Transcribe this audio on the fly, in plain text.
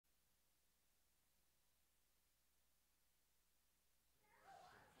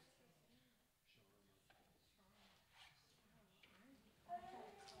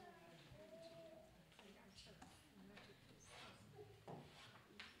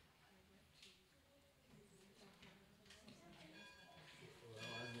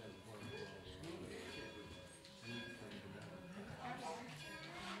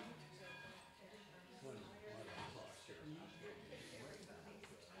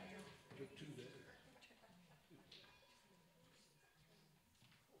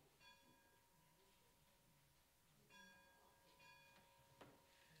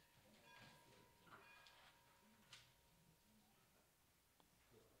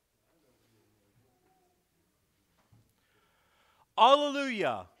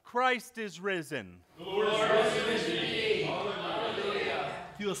Alleluia! Christ is risen. The Lord is risen indeed. Alleluia.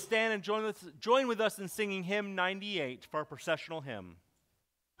 If you will stand and join with us in singing hymn 98 for our processional hymn.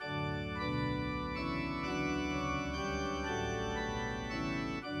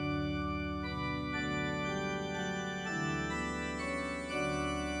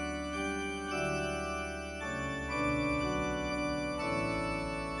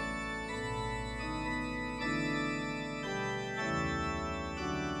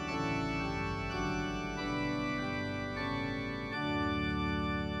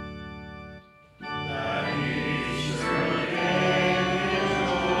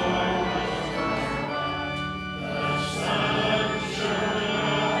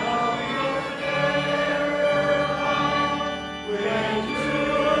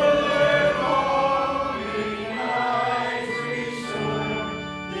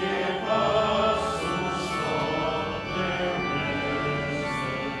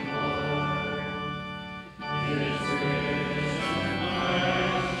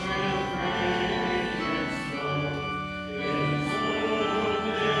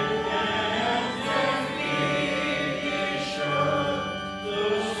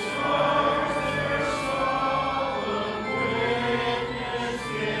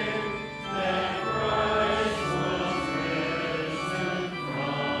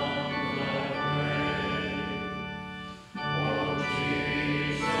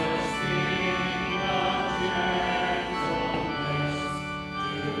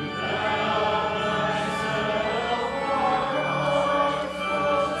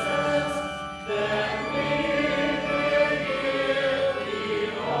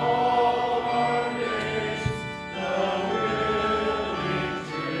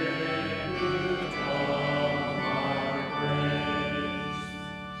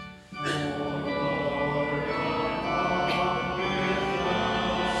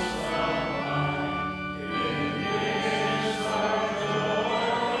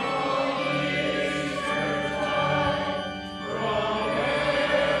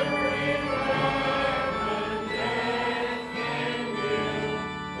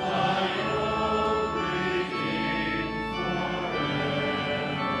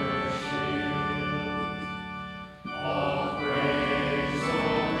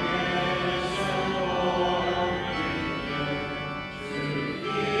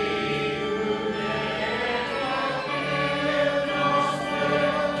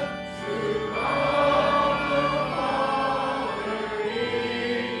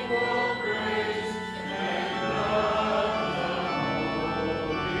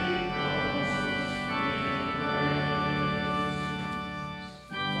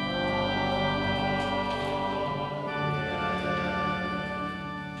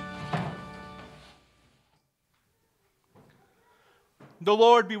 The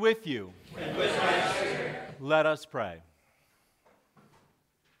Lord be with you. And with thy spirit. Let us pray.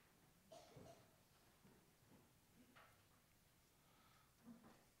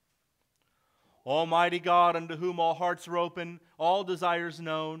 Almighty God, unto whom all hearts are open, all desires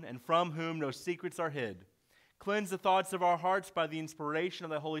known, and from whom no secrets are hid, cleanse the thoughts of our hearts by the inspiration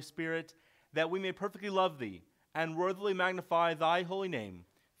of thy Holy Spirit, that we may perfectly love thee and worthily magnify thy holy name,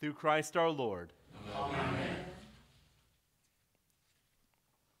 through Christ our Lord. Amen.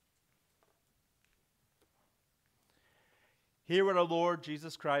 Hear what our Lord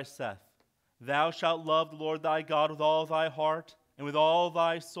Jesus Christ saith. Thou shalt love the Lord thy God with all thy heart, and with all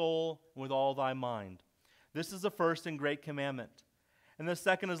thy soul, and with all thy mind. This is the first and great commandment. And the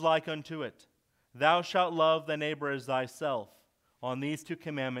second is like unto it. Thou shalt love thy neighbor as thyself. On these two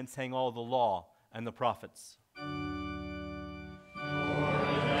commandments hang all the law and the prophets.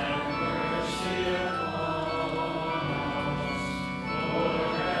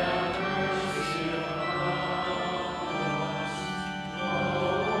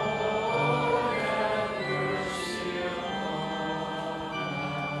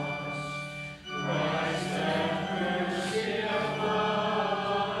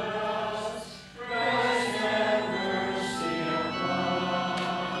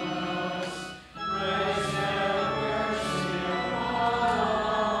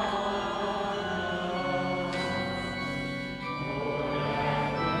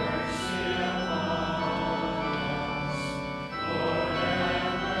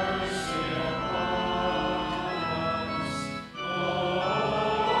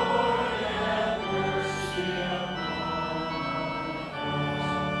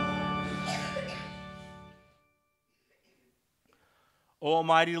 O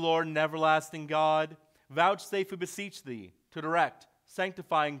Almighty Lord and everlasting God, vouchsafe, we beseech thee, to direct,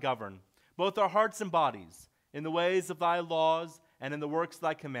 sanctify, and govern both our hearts and bodies in the ways of thy laws, and in the works of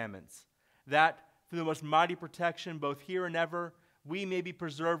thy commandments, that through the most mighty protection, both here and ever, we may be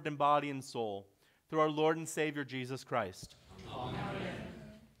preserved in body and soul, through our Lord and Savior Jesus Christ. Amen.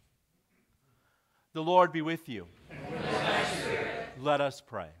 The Lord be with you. And with thy spirit. Let us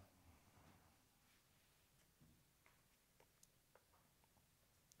pray.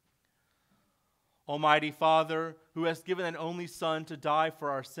 Almighty Father, who hast given an only Son to die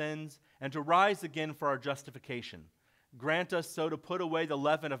for our sins and to rise again for our justification, grant us so to put away the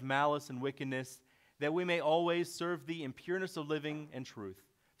leaven of malice and wickedness, that we may always serve thee in pureness of living and truth,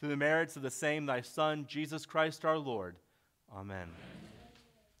 through the merits of the same thy Son, Jesus Christ our Lord. Amen.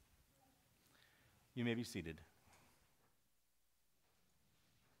 You may be seated.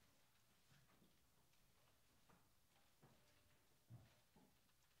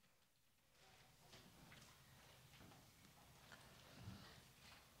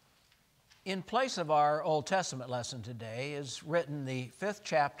 In place of our Old Testament lesson today is written the 5th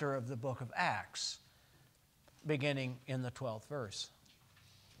chapter of the book of Acts, beginning in the 12th verse.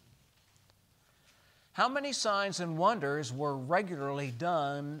 How many signs and wonders were regularly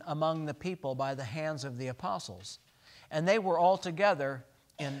done among the people by the hands of the apostles? And they were all together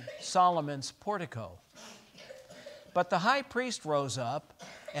in Solomon's portico. But the high priest rose up,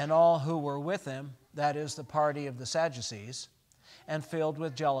 and all who were with him, that is, the party of the Sadducees, and filled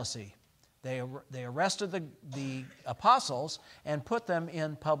with jealousy. They arrested the apostles and put them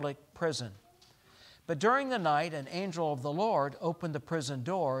in public prison. But during the night, an angel of the Lord opened the prison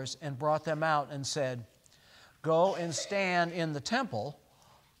doors and brought them out and said, "Go and stand in the temple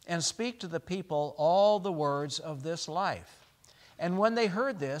and speak to the people all the words of this life." And when they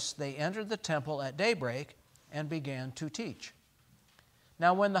heard this, they entered the temple at daybreak and began to teach.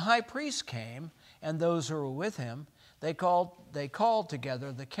 Now when the high priest came and those who were with him, they called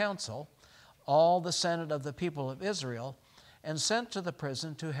together the council, all the senate of the people of Israel, and sent to the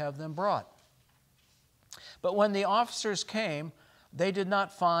prison to have them brought. But when the officers came, they did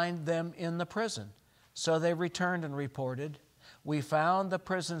not find them in the prison. So they returned and reported, "We found the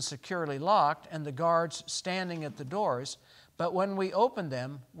prison securely locked and the guards standing at the doors, but when we opened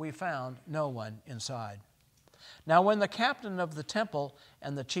them, we found no one inside." Now when the captain of the temple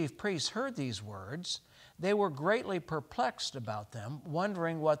and the chief priests heard these words, they were greatly perplexed about them,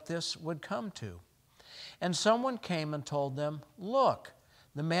 wondering what this would come to. And someone came and told them, "Look,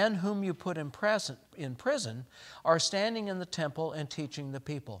 the men whom you put in prison are standing in the temple and teaching the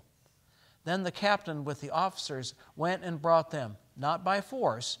people." Then the captain with the officers went and brought them, not by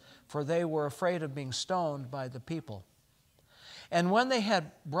force, for they were afraid of being stoned by the people. And when they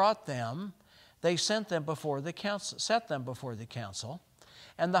had brought them, they set them before the council,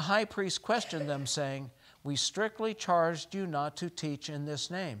 and the high priest questioned them, saying, "We strictly charged you not to teach in this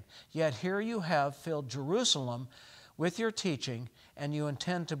name, yet here you have filled Jerusalem with your teaching, and you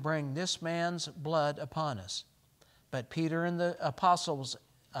intend to bring this man's blood upon us." But Peter and the apostles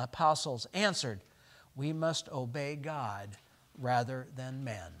answered, "We must obey God rather than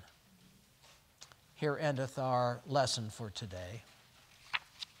men." Here endeth our lesson for today.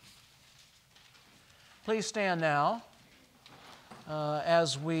 Please stand now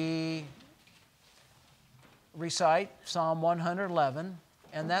as we recite Psalm 111,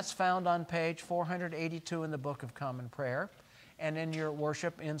 and that's found on page 482 in the Book of Common Prayer and in your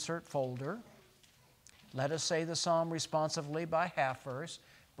worship insert folder. Let us say the psalm responsively by half verse,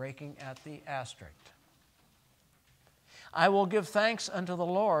 breaking at the asterisk. "I will give thanks unto the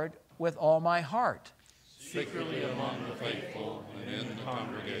Lord with all my heart, secretly among the faithful and in the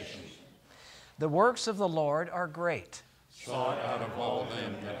congregations. The works of the Lord are great, Sought out of all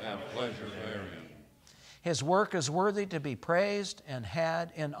them that have pleasure therein. His work is worthy to be praised and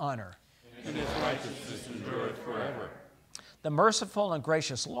had in honor. And his righteousness endureth forever. The merciful and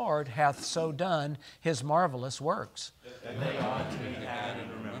gracious Lord hath so done his marvelous works. That they ought to be had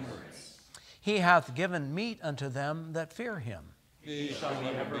in remembrance. He hath given meat unto them that fear him. He shall be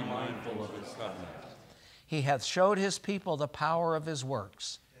ever mindful of his covenant. He hath showed his people the power of his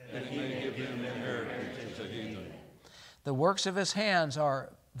works. That he may give them their heritage to the heathen. The works of his hands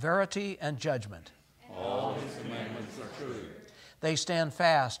are verity and judgment. All his commandments are true. They stand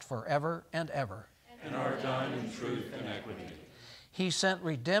fast forever and ever. And are done in truth and equity. He sent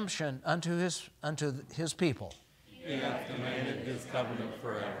redemption unto his people. He hath commanded his covenant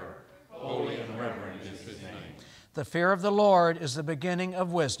forever. Holy and reverend is his name. The fear of the Lord is the beginning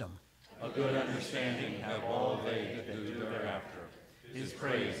of wisdom. A good understanding have all they that do thereafter. His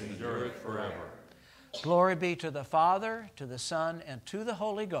praise endureth forever. Glory be to the Father, to the Son, and to the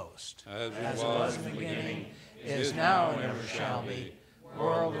Holy Ghost. As it was in the beginning, is now, and ever shall be,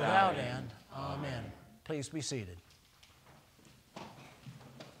 world without end. Amen. Please be seated.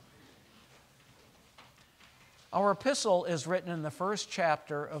 Our epistle is written in the first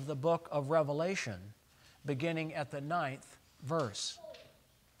chapter of the book of Revelation, beginning at the 9th verse.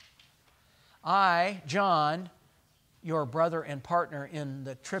 I, John, your brother and partner in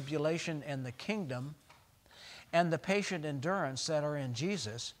the tribulation and the kingdom and the patient endurance that are in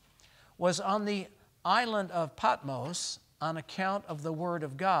Jesus, was on the island of Patmos on account of the word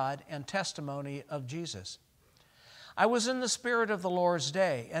of God and testimony of Jesus. I was in the Spirit of the Lord's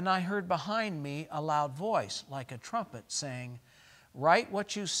day, and I heard behind me a loud voice, like a trumpet, saying, "Write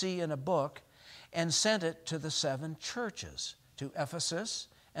what you see in a book, and send it to the 7 churches, to Ephesus,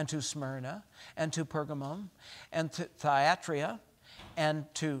 and to Smyrna, and to Pergamum, and to Thyatira,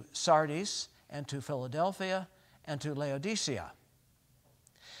 and to Sardis, and to Philadelphia, and to Laodicea."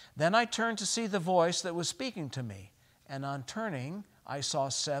 Then I turned to see the voice that was speaking to me, and on turning I saw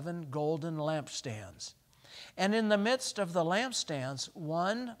 7 golden lampstands. And in the midst of the lampstands,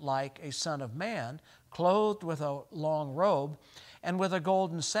 one like a son of man, clothed with a long robe, and with a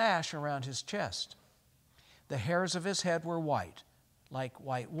golden sash around his chest. The hairs of his head were white, like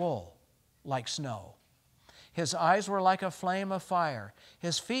white wool, like snow. His eyes were like a flame of fire.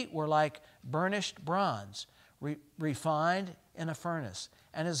 His feet were like burnished bronze, refined in a furnace.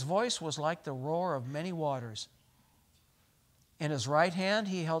 And his voice was like the roar of many waters. In his right hand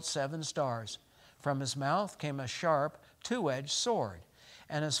he held 7 stars. From his mouth came a sharp, 2-edged sword,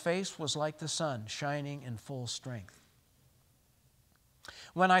 and his face was like the sun, shining in full strength.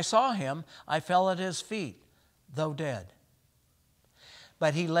 When I saw him, I fell at his feet, though dead.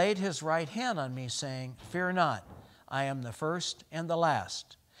 But he laid his right hand on me, saying, "Fear not, I am the first and the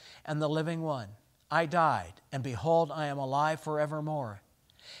last, and the living one. I died, and behold, I am alive forevermore,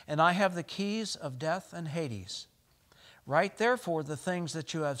 and I have the keys of death and Hades. Write therefore the things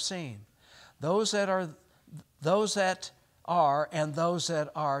that you have seen, those that are, and those that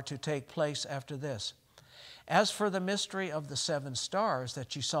are to take place after this. As for the mystery of the 7 stars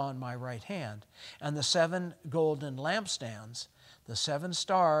that you saw in my right hand, and the 7 golden lampstands, the 7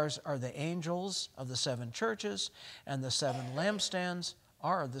 stars are the angels of the 7 churches, and the 7 lampstands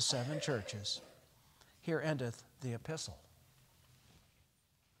are the 7 churches." Here endeth the epistle.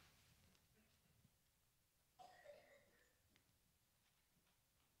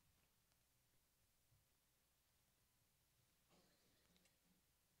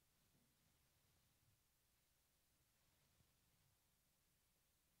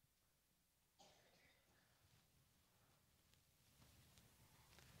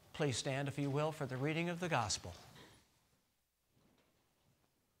 Please stand, if you will, for the reading of the gospel.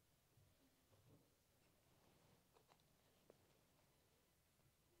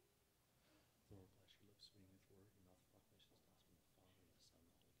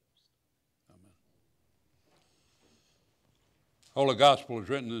 Holy Gospel is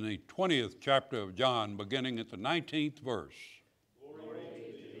written in the 20th chapter of John, beginning at the 19th verse. Glory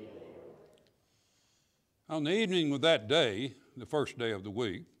to thee, Lord. On the evening of that day, the first day of the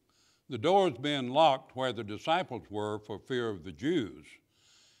week, the doors being locked where the disciples were for fear of the Jews,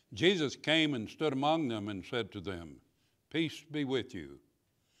 Jesus came and stood among them and said to them, "Peace be with you."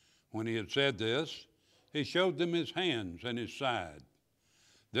 When he had said this, he showed them his hands and his side.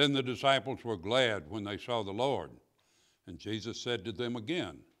 Then the disciples were glad when they saw the Lord. And Jesus said to them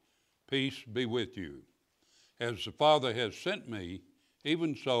again, "Peace be with you. As the Father has sent me,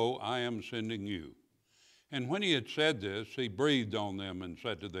 even so I am sending you." And when he had said this, he breathed on them and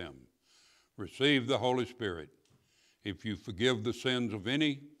said to them, "Receive the Holy Spirit. If you forgive the sins of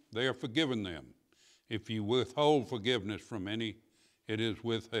any, they are forgiven them. If you withhold forgiveness from any, it is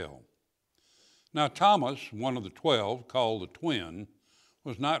withheld." Now Thomas, one of the 12, called the twin,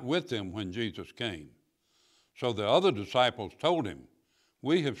 was not with them when Jesus came. So the other disciples told him,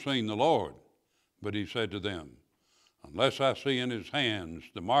 "We have seen the Lord." But he said to them, "Unless I see in his hands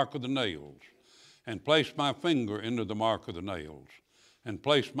the mark of the nails, and place my finger into the mark of the nails, and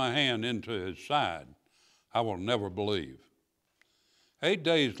place my hand into his side, I will never believe." 8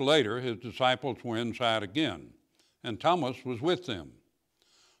 days later, his disciples were inside again, and Thomas was with them.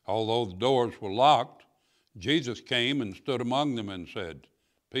 Although the doors were locked, Jesus came and stood among them and said,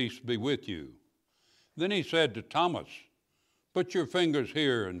 "Peace be with you." Then he said to Thomas, "Put your fingers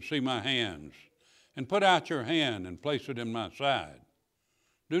here and see my hands, and put out your hand and place it in my side.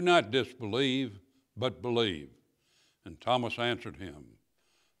 Do not disbelieve, but believe." And Thomas answered him,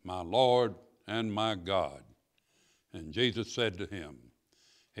 "My Lord and my God." And Jesus said to him,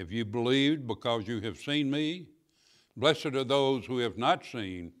 "Have you believed because you have seen me? Blessed are those who have not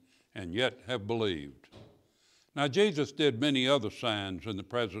seen and yet have believed." Now Jesus did many other signs in the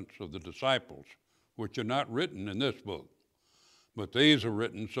presence of the disciples, which are not written in this book. But these are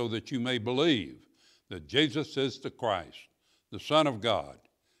written so that you may believe that Jesus is the Christ, the Son of God,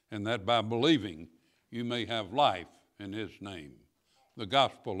 and that by believing you may have life in his name. The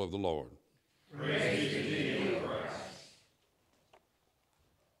gospel of the Lord. Praise be to thee, O Christ.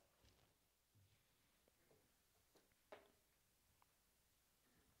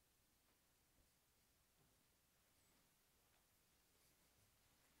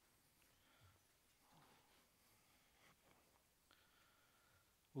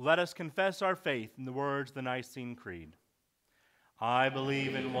 Let us confess our faith in the words of the Nicene Creed. I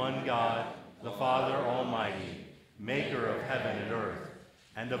believe in one God, the Father Almighty, maker of heaven and earth,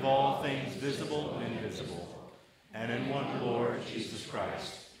 and of all things visible and invisible, and in one Lord Jesus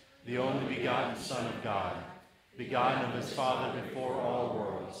Christ, the only begotten Son of God, begotten of his Father before all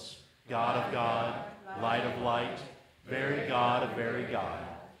worlds, God of God, light of light, very God of very God,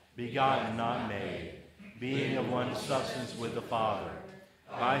 begotten, not made, being of one substance with the Father,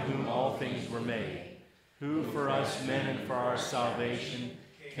 by whom all things were made, who for us men and for our salvation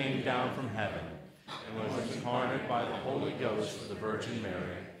came down from heaven, and was incarnate by the Holy Ghost of the Virgin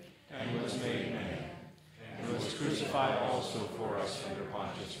Mary, and was made man, and was crucified also for us under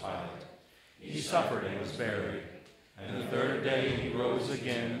Pontius Pilate. He suffered and was buried, and the third day he rose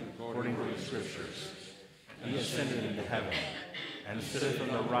again according to the Scriptures. He ascended into heaven, and sitteth on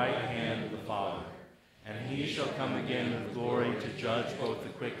the right hand of the Father. And he shall come again with glory to judge both the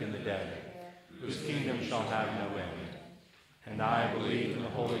quick and the dead, whose kingdom shall have no end. And I believe in the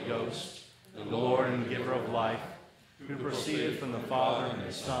Holy Ghost, the Lord and giver of life, who proceeded from the Father and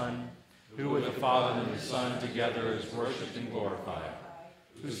the Son, who with the Father and the Son together is worshipped and glorified,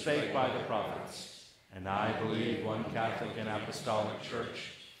 who spake by the prophets. And I believe one Catholic and Apostolic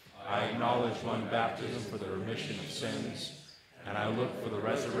Church. I acknowledge one baptism for the remission of sins, and I look for the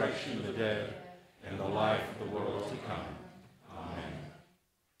resurrection of the dead and the life of the world to come. Amen.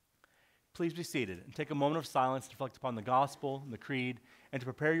 Please be seated and take a moment of silence to reflect upon the gospel and the creed and to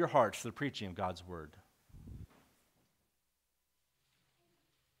prepare your hearts for the preaching of God's word.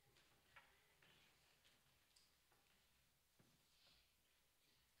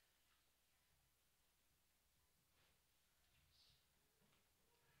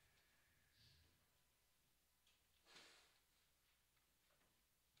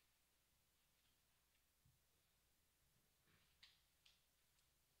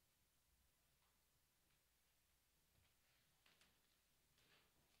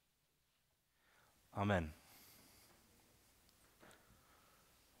 Amen.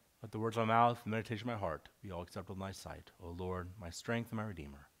 Let the words of my mouth and the meditation of my heart be all acceptable in thy sight, O Lord, my strength and my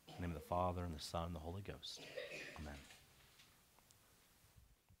Redeemer. In the name of the Father, and the Son, and the Holy Ghost. Amen.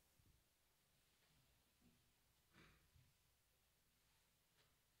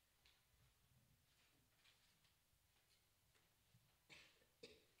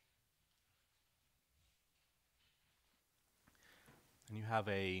 And you have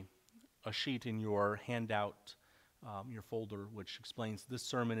a sheet in your handout, your folder, which explains this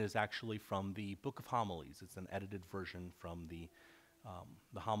sermon is actually from the Book of Homilies. It's an edited version from the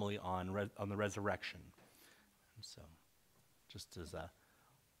homily on the resurrection. And so, just as a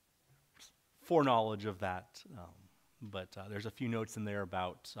foreknowledge of that, but there's a few notes in there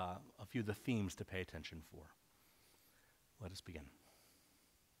about a few of the themes to pay attention for. Let us begin.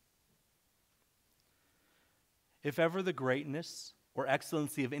 If ever the greatness or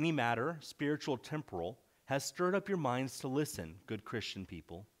excellency of any matter, spiritual or temporal, has stirred up your minds to listen, good Christian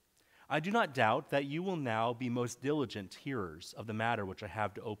people, I do not doubt that you will now be most diligent hearers of the matter which I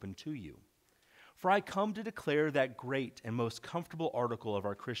have to open to you. For I come to declare that great and most comfortable article of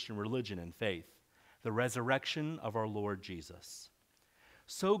our Christian religion and faith, the resurrection of our Lord Jesus.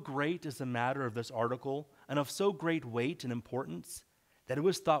 So great is the matter of this article, and of so great weight and importance, that it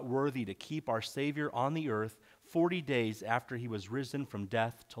was thought worthy to keep our Savior on the earth 40 days after he was risen from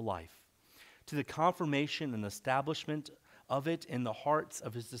death to life, to the confirmation and establishment of it in the hearts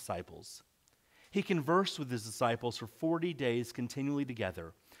of his disciples. He conversed with his disciples for 40 days continually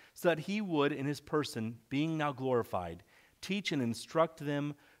together, so that he would, in his person, being now glorified, teach and instruct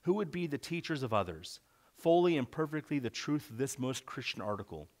them who would be the teachers of others, fully and perfectly the truth of this most Christian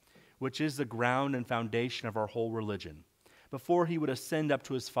article, which is the ground and foundation of our whole religion, before he would ascend up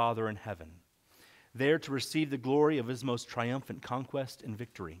to his Father in heaven, there to receive the glory of his most triumphant conquest and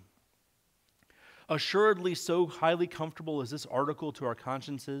victory. Assuredly, so highly comfortable is this article to our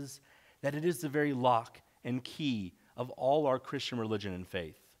consciences that it is the very lock and key of all our Christian religion and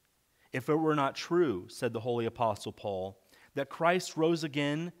faith. If it were not true, said the holy apostle Paul, that Christ rose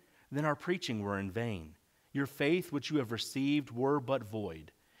again, then our preaching were in vain. Your faith which you have received were but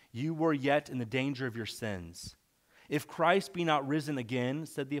void. You were yet in the danger of your sins. If Christ be not risen again,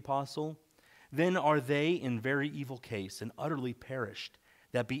 said the apostle, then are they in very evil case and utterly perished,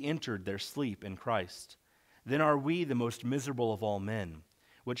 that be entered their sleep in Christ. Then are we the most miserable of all men,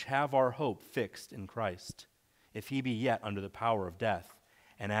 which have our hope fixed in Christ, if he be yet under the power of death,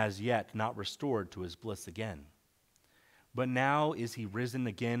 and as yet not restored to his bliss again. But now is he risen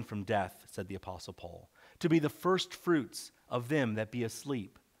again from death, said the Apostle Paul, to be the first fruits of them that be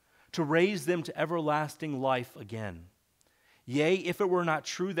asleep, to raise them to everlasting life again. Yea, if it were not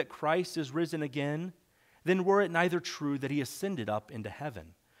true that Christ is risen again, then were it neither true that he ascended up into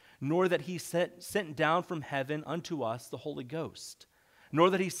heaven, nor that he sent down from heaven unto us the Holy Ghost, nor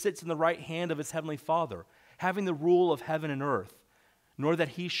that he sits in the right hand of his heavenly Father, having the rule of heaven and earth, nor that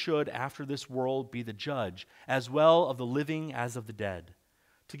he should after this world be the judge, as well of the living as of the dead,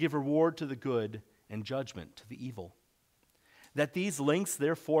 to give reward to the good and judgment to the evil. That these links,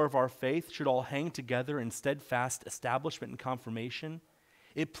 therefore, of our faith should all hang together in steadfast establishment and confirmation,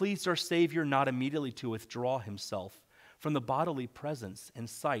 it pleased our Savior not immediately to withdraw himself from the bodily presence and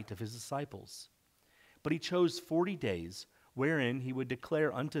sight of his disciples. But he chose 40 days, wherein he would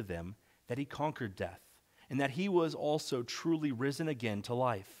declare unto them that he conquered death, and that he was also truly risen again to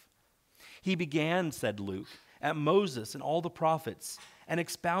life. He began, said Luke, at Moses and all the prophets, and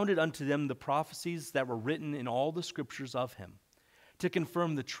expounded unto them the prophecies that were written in all the scriptures of him, to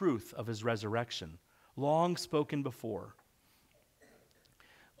confirm the truth of his resurrection, long spoken before,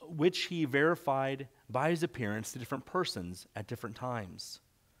 which he verified by his appearance to different persons at different times.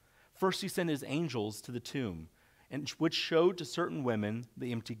 First he sent his angels to the tomb, and which showed to certain women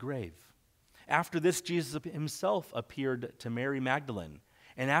the empty grave. After this, Jesus himself appeared to Mary Magdalene,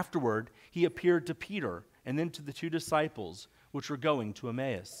 and afterward he appeared to Peter, and then to the 2 disciples, which were going to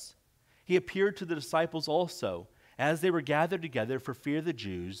Emmaus. He appeared to the disciples also, as they were gathered together for fear of the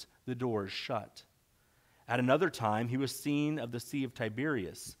Jews, the doors shut. At another time he was seen of the Sea of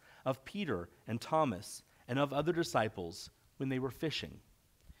Tiberias, of Peter and Thomas, and of other disciples when they were fishing.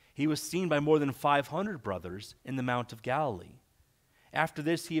 He was seen by more than 500 brothers in the Mount of Galilee. After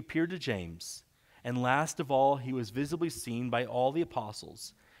this he appeared to James, and last of all he was visibly seen by all the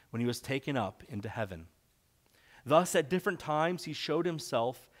apostles when he was taken up into heaven. Thus at different times he showed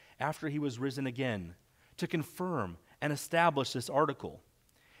himself after he was risen again, to confirm and establish this article.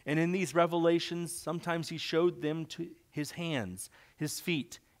 And in these revelations, sometimes he showed them to his hands, his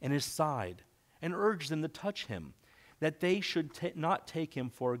feet, and his side, and urged them to touch him, that they should not take him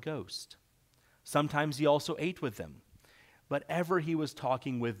for a ghost. Sometimes he also ate with them, but ever he was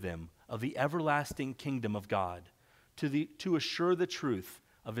talking with them of the everlasting kingdom of God, to assure the truth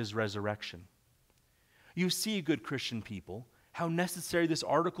of his resurrection. You see, good Christian people, how necessary this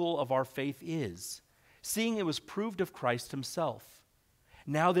article of our faith is, seeing it was proved of Christ himself.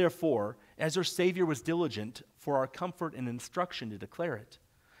 Now, therefore, as our Savior was diligent for our comfort and instruction to declare it,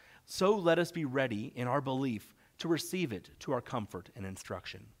 so let us be ready in our belief to receive it to our comfort and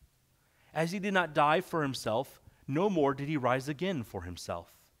instruction. As he did not die for himself, no more did he rise again for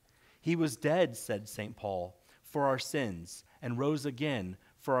himself. He was dead, said St. Paul, for our sins, and rose again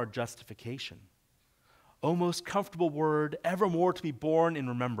for our justification. O most comfortable word, evermore to be borne in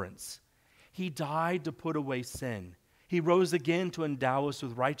remembrance. He died to put away sin. He rose again to endow us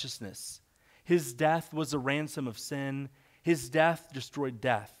with righteousness. His death was the ransom of sin. His death destroyed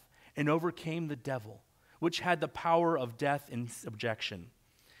death and overcame the devil, which had the power of death in subjection.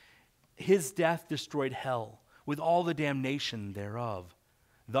 His death destroyed hell with all the damnation thereof.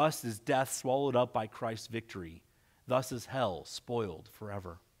 Thus is death swallowed up by Christ's victory. Thus is hell spoiled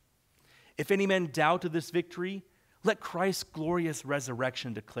forever. If any man doubt of this victory, let Christ's glorious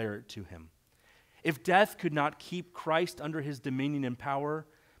resurrection declare it to him. If death could not keep Christ under his dominion and power,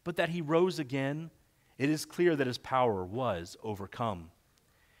 but that he rose again, it is clear that his power was overcome.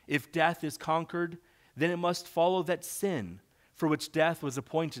 If death is conquered, then it must follow that sin, for which death was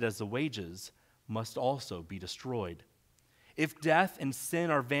appointed as the wages, must also be destroyed. If death and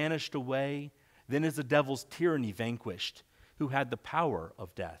sin are vanished away, then is the devil's tyranny vanquished, who had the power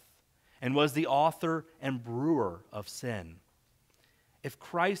of death, and was the author and brewer of sin. If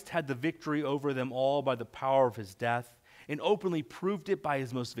Christ had the victory over them all by the power of his death, and openly proved it by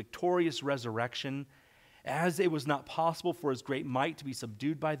his most victorious resurrection, as it was not possible for his great might to be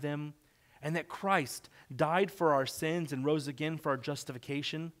subdued by them, and that Christ died for our sins and rose again for our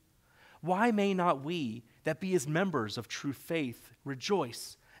justification, why may not we, that be his members of true faith,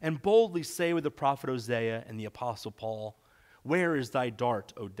 rejoice and boldly say with the prophet Hosea and the apostle Paul, "Where is thy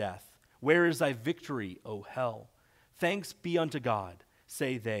dart, O death? Where is thy victory, O hell? Thanks be unto God,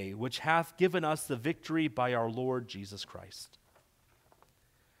 say they, which hath given us the victory by our Lord Jesus Christ."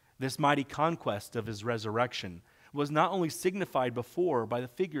 This mighty conquest of his resurrection was not only signified before by the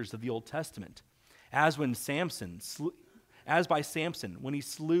figures of the Old Testament, as by Samson, when he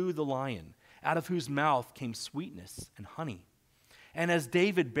slew the lion, out of whose mouth came sweetness and honey, and as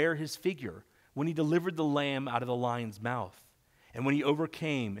David bare his figure, when he delivered the lamb out of the lion's mouth, and when he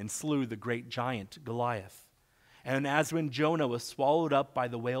overcame and slew the great giant Goliath, and as when Jonah was swallowed up by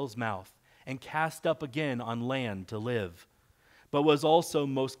the whale's mouth, and cast up again on land to live, but was also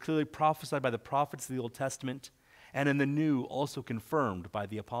most clearly prophesied by the prophets of the Old Testament, and in the New also confirmed by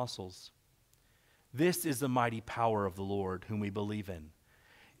the apostles. This is the mighty power of the Lord, whom we believe in.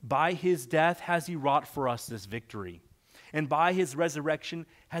 By his death has he wrought for us this victory, and by his resurrection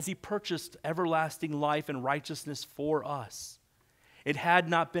has he purchased everlasting life and righteousness for us. It had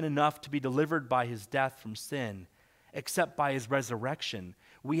not been enough to be delivered by his death from sin, except by his resurrection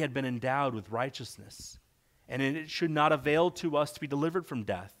we had been endowed with righteousness. And it should not avail to us to be delivered from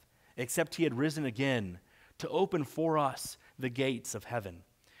death, except he had risen again, to open for us the gates of heaven,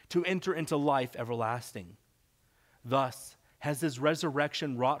 to enter into life everlasting. Thus has his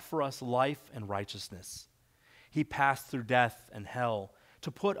resurrection wrought for us life and righteousness. He passed through death and hell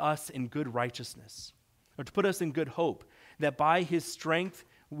to put us in good righteousness, or to put us in good hope, that by his strength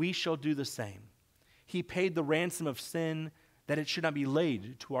we shall do the same. He paid the ransom of sin, that it should not be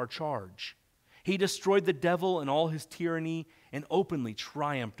laid to our charge. He destroyed the devil and all his tyranny, and openly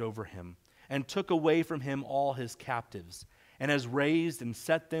triumphed over him, and took away from him all his captives, and has raised and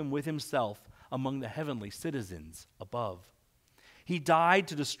set them with himself among the heavenly citizens above. He died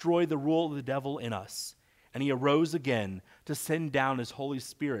to destroy the rule of the devil in us, and he arose again to send down his Holy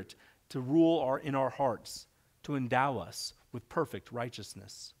Spirit to rule in our hearts, to endow us with perfect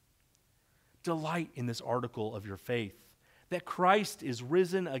righteousness. Delight in this article of your faith, that Christ is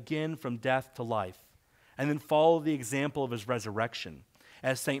risen again from death to life, and then follow the example of his resurrection,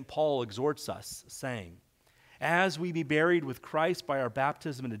 as St. Paul exhorts us, saying, "As we be buried with Christ by our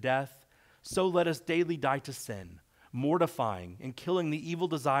baptism into death, so let us daily die to sin, mortifying and killing the evil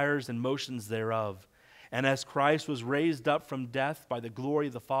desires and motions thereof. And as Christ was raised up from death by the glory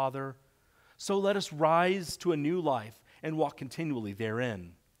of the Father, so let us rise to a new life and walk continually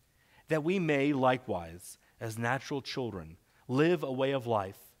therein, that we may likewise, as natural children, live a way of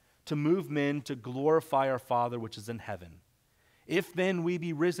life, to move men to glorify our Father which is in heaven. If then we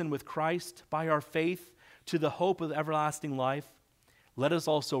be risen with Christ by our faith to the hope of everlasting life, let us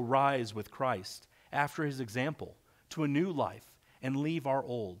also rise with Christ after his example to a new life and leave our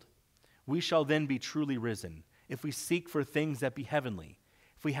old. We shall then be truly risen, if we seek for things that be heavenly,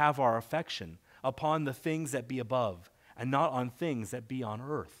 if we have our affection upon the things that be above, and not on things that be on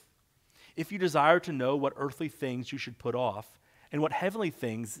earth. If you desire to know what earthly things you should put off, and what heavenly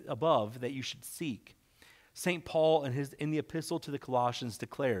things above that you should seek, St. Paul in the epistle to the Colossians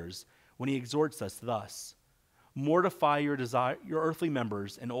declares, when he exhorts us thus, "Mortify your earthly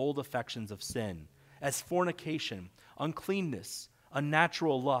members and old affections of sin, as fornication, uncleanness,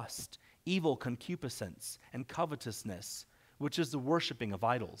 unnatural lust, evil concupiscence, and covetousness, which is the worshiping of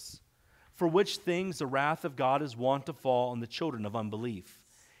idols. For which things the wrath of God is wont to fall on the children of unbelief,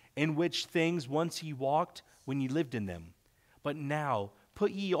 in which things once ye walked when ye lived in them. But now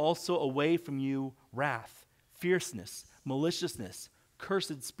put ye also away from you wrath, fierceness, maliciousness,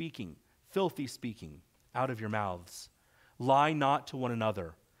 cursed speaking, filthy speaking, out of your mouths. Lie not to one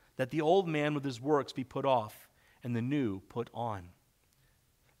another, that the old man with his works be put off, and the new put on."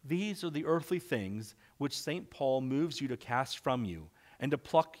 These are the earthly things which St. Paul moves you to cast from you, and to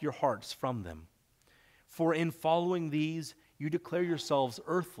pluck your hearts from them. For in following these, you declare yourselves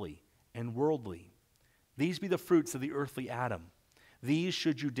earthly and worldly. These be the fruits of the earthly Adam. These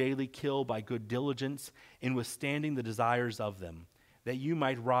should you daily kill by good diligence in withstanding the desires of them, that you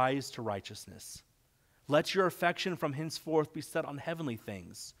might rise to righteousness. Let your affection from henceforth be set on heavenly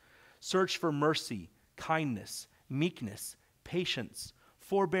things. Search for mercy, kindness, meekness, patience,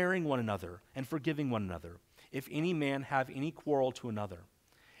 forbearing one another, and forgiving one another, if any man have any quarrel to another.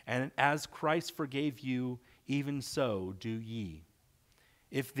 And as Christ forgave you, even so do ye.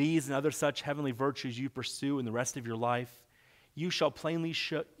 If these and other such heavenly virtues you pursue in the rest of your life, you shall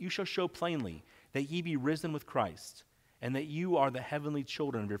show plainly that ye be risen with Christ, and that you are the heavenly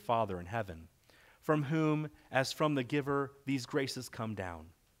children of your Father in heaven, from whom, as from the giver, these graces come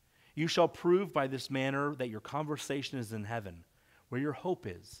down. You shall prove by this manner that your conversation is in heaven, where your hope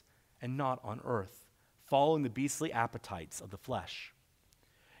is, and not on earth, following the beastly appetites of the flesh.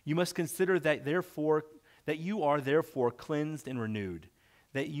 You must consider that you are therefore cleansed and renewed,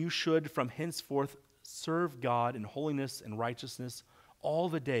 that you should from henceforth serve God in holiness and righteousness all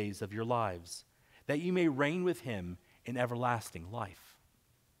the days of your lives, that you may reign with him in everlasting life.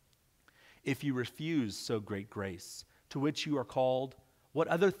 If you refuse so great grace, to which you are called, what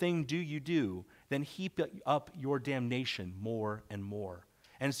other thing do you do than heap up your damnation more and more,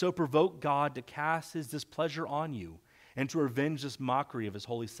 and so provoke God to cast his displeasure on you, and to revenge this mockery of his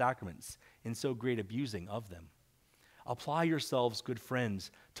holy sacraments in so great abusing of them? Apply yourselves, good friends,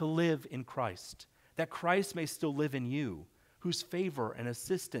 to live in Christ, that Christ may still live in you, whose favor and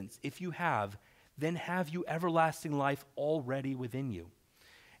assistance, if you have, then have you everlasting life already within you,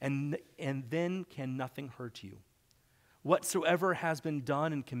 and then can nothing hurt you. Whatsoever has been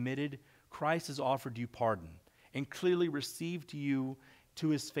done and committed, Christ has offered you pardon, and clearly received you to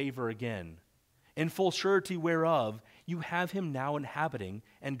his favor again, in full surety whereof you have him now inhabiting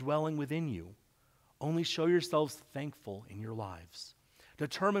and dwelling within you. Only show yourselves thankful in your lives.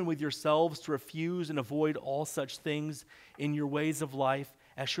 Determine with yourselves to refuse and avoid all such things in your ways of life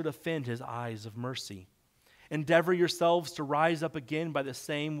as should offend his eyes of mercy. Endeavor yourselves to rise up again by the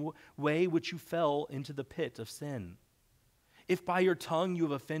same way which you fell into the pit of sin. If by your tongue you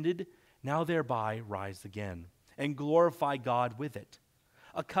have offended, now thereby rise again, and glorify God with it.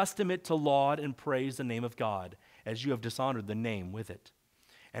 Accustom it to laud and praise the name of God, as you have dishonored the name with it.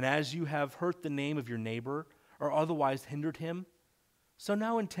 And as you have hurt the name of your neighbor, or otherwise hindered him, so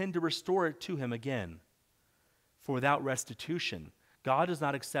now intend to restore it to him again. For without restitution, God does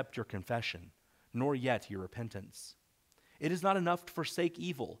not accept your confession, nor yet your repentance. It is not enough to forsake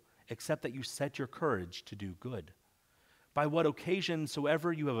evil, except that you set your courage to do good. By what occasion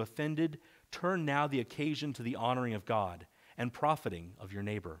soever you have offended, turn now the occasion to the honoring of God and profiting of your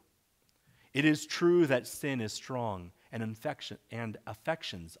neighbor. It is true that sin is strong and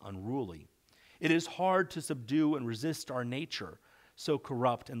affections unruly. It is hard to subdue and resist our nature, so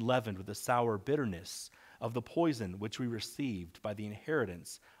corrupt and leavened with the sour bitterness of the poison which we received by the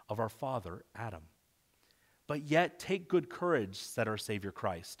inheritance of our father Adam. But yet take good courage, said our Savior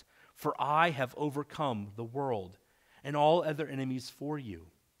Christ, for I have overcome the world and all other enemies for you.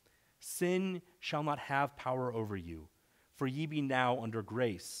 Sin shall not have power over you, for ye be now under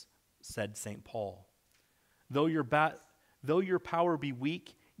grace, said St. Paul. Though your power be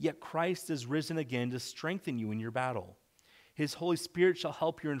weak, yet Christ is risen again to strengthen you in your battle. His Holy Spirit shall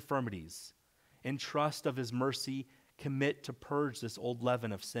help your infirmities. In trust of his mercy, commit to purge this old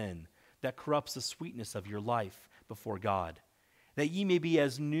leaven of sin that corrupts the sweetness of your life before God, that ye may be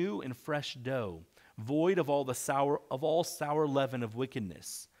as new and fresh dough, void of all sour leaven of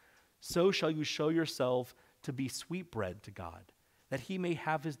wickedness. So shall you show yourself to be sweet bread to God, that he may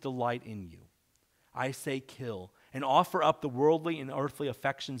have his delight in you. I say kill, and offer up the worldly and earthly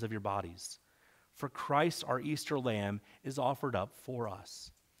affections of your bodies. For Christ, our Easter Lamb, is offered up for us,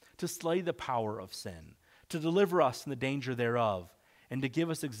 to slay the power of sin, to deliver us from the danger thereof, and to give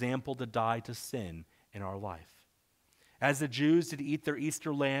us example to die to sin in our life. As the Jews did eat their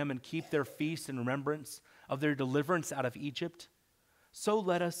Easter lamb and keep their feast in remembrance of their deliverance out of Egypt,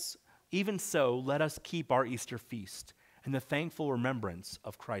 let us keep our Easter feast in the thankful remembrance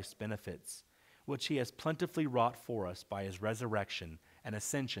of Christ's benefits, which he has plentifully wrought for us by his resurrection and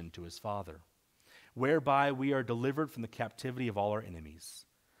ascension to his Father, whereby we are delivered from the captivity of all our enemies.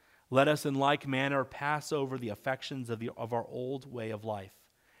 Let us in like manner pass over the affections of our old way of life,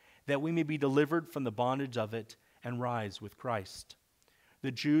 that we may be delivered from the bondage of it and rise with Christ.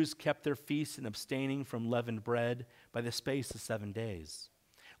 The Jews kept their feasts in abstaining from leavened bread by the space of 7 days.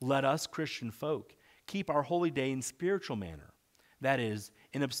 Let us, Christian folk, keep our holy day in spiritual manner, that is,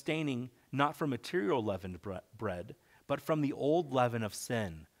 in abstaining not from material leavened bread, but from the old leaven of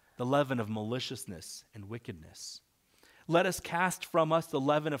sin, the leaven of maliciousness and wickedness. Let us cast from us the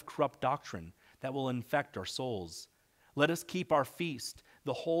leaven of corrupt doctrine that will infect our souls. Let us keep our feast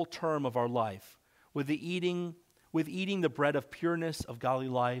the whole term of our life, with eating the bread of pureness of godly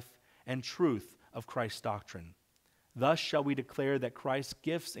life and truth of Christ's doctrine. Thus shall we declare that Christ's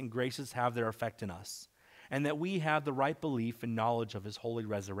gifts and graces have their effect in us, and that we have the right belief and knowledge of his holy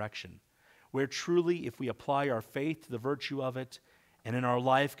resurrection, where truly, if we apply our faith to the virtue of it, and in our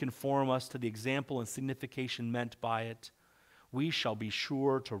life conform us to the example and signification meant by it, we shall be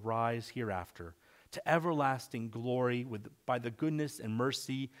sure to rise hereafter to everlasting glory by the goodness and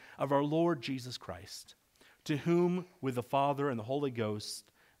mercy of our Lord Jesus Christ, to whom, with the Father and the Holy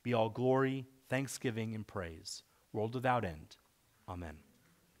Ghost, be all glory, thanksgiving, and praise, world without end. Amen.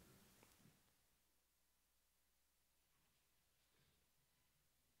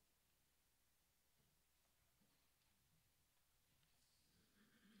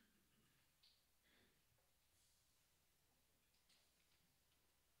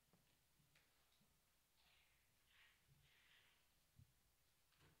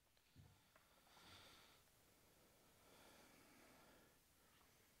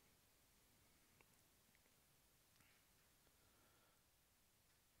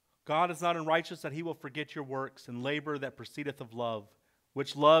 God is not unrighteous that he will forget your works and labor that proceedeth of love,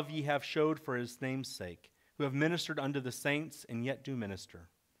 which love ye have showed for his name's sake, who have ministered unto the saints and yet do minister.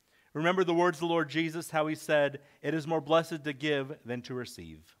 Remember the words of the Lord Jesus, how he said, "It is more blessed to give than to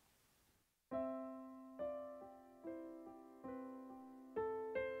receive."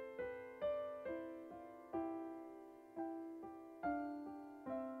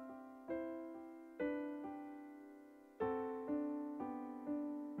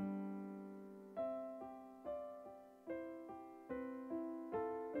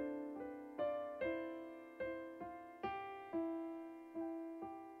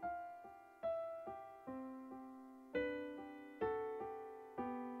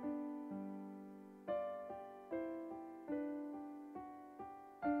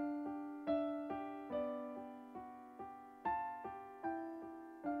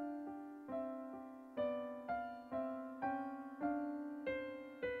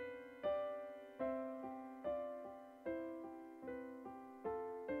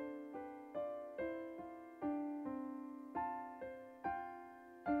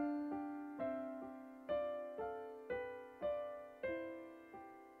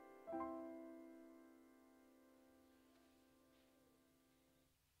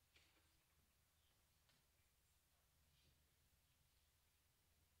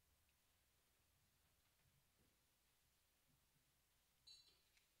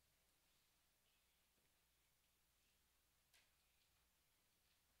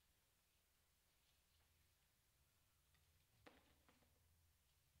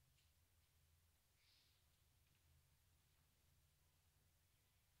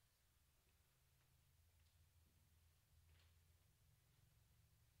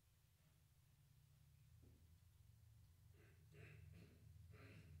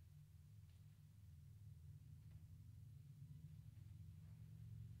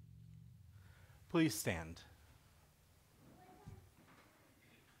 Please stand.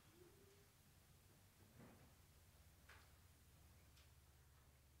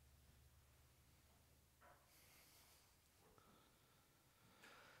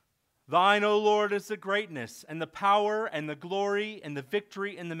 Thine, O Lord, is the greatness, and the power, and the glory, and the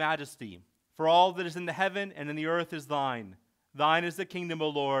victory, and the majesty. For all that is in the heaven and in the earth is thine. Thine is the kingdom, O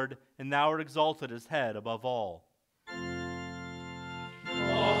Lord, and thou art exalted as head above all.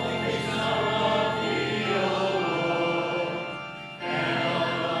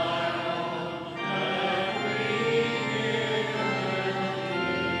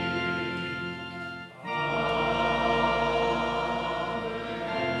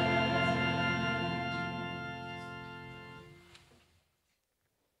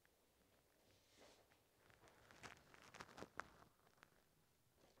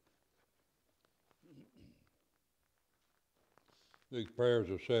 These prayers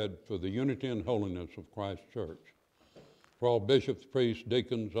are said for the unity and holiness of Christ's church, for all bishops, priests,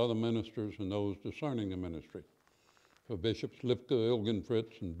 deacons, other ministers, and those discerning the ministry, for Bishops Lipka, Ilgen,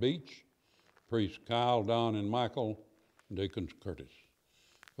 Fritz, and Beach, priests Kyle, Don, and Michael, and deacons Curtis,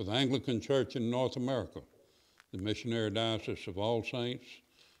 for the Anglican Church in North America, the Missionary Diocese of All Saints,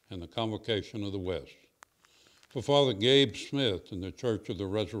 and the Convocation of the West, for Father Gabe Smith and the Church of the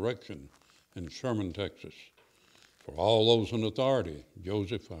Resurrection in Sherman, Texas, for all those in authority,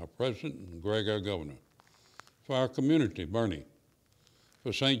 Joseph, our president, and Greg, our governor, for our community, Bernie,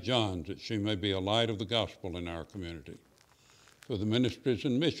 for St. John's, that she may be a light of the gospel in our community, for the ministries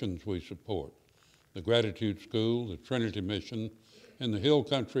and missions we support, the Gratitude School, the Trinity Mission, and the Hill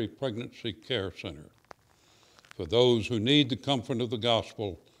Country Pregnancy Care Center, for those who need the comfort of the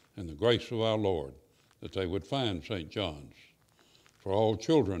gospel and the grace of our Lord, that they would find St. John's, for all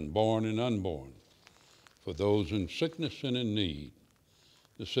children born and unborn, for those in sickness and in need,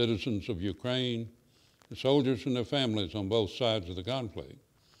 the citizens of Ukraine, the soldiers and their families on both sides of the conflict,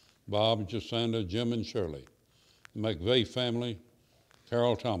 Bob, Jacinda, Jim, and Shirley, the McVeigh family,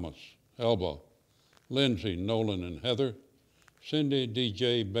 Carol Thomas, Elba, Lindsay, Nolan, and Heather, Cindy,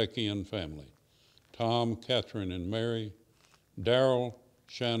 DJ, Becky, and family, Tom, Catherine, and Mary, Darrell,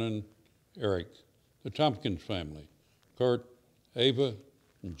 Shannon, Eric, the Tompkins family, Kurt, Ava,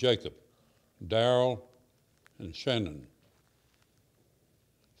 and Jacob, Darrell, and Shannon,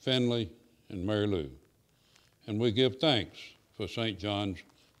 Finley, and Mary Lou. And we give thanks for St. John's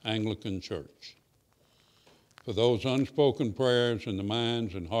Anglican Church, for those unspoken prayers in the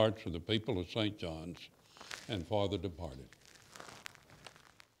minds and hearts of the people of St. John's, and for the departed.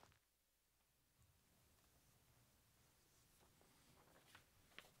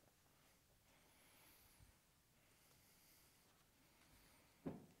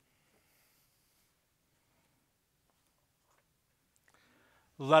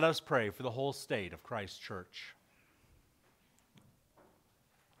 Let us pray for the whole state of Christ's church.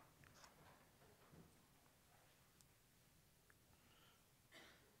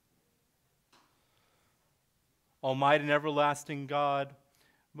 Almighty and everlasting God,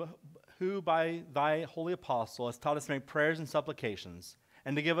 who by thy holy apostle has taught us to make prayers and supplications,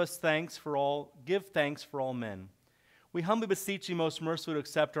 and to give thanks for all men. We humbly beseech thee most mercifully to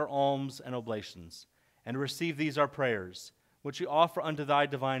accept our alms and oblations, and to receive these our prayers, which we offer unto thy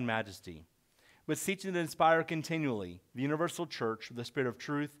divine majesty, beseeching to inspire continually the universal church with the spirit of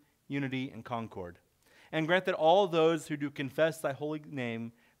truth, unity, and concord. And grant that all those who do confess thy holy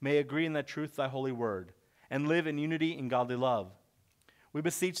name may agree in that truth, thy holy word, and live in unity and godly love. We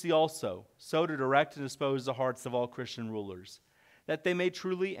beseech thee also, so to direct and dispose the hearts of all Christian rulers, that they may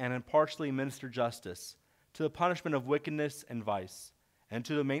truly and impartially minister justice to the punishment of wickedness and vice, and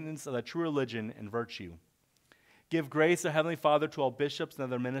to the maintenance of the true religion and virtue. Give grace, O Heavenly Father, to all bishops and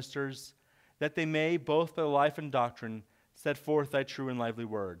other ministers, that they may, both by life and doctrine, set forth thy true and lively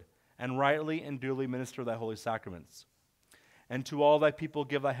word, and rightly and duly minister thy holy sacraments. And to all thy people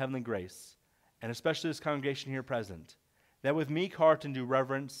give thy heavenly grace, and especially this congregation here present, that with meek heart and due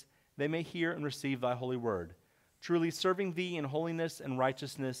reverence they may hear and receive thy holy word, truly serving thee in holiness and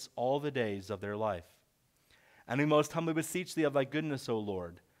righteousness all the days of their life. And we most humbly beseech thee of thy goodness, O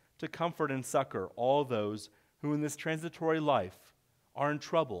Lord, to comfort and succor all those who in this transitory life are in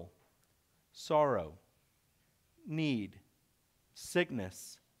trouble, sorrow, need,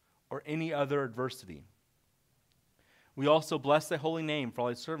 sickness, or any other adversity. We also bless thy holy name for all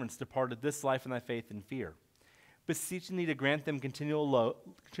thy servants departed this life in thy faith and fear, beseeching thee to grant them continual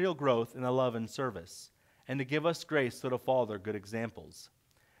growth in thy love and service, and to give us grace so to follow their good examples,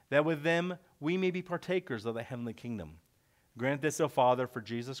 that with them we may be partakers of thy heavenly kingdom. Grant this, O Father, for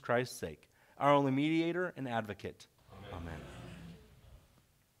Jesus Christ's sake, our only mediator and advocate.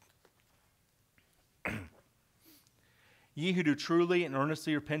 Amen. Ye who do truly and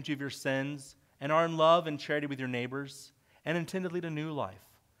earnestly repent you of your sins, and are in love and charity with your neighbors, and intend to lead a new life,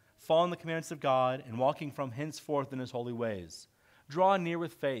 following the commandments of God, and walking from henceforth in his holy ways, draw near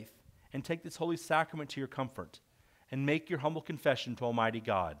with faith, and take this holy sacrament to your comfort, and make your humble confession to Almighty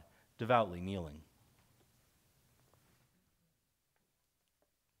God, devoutly kneeling.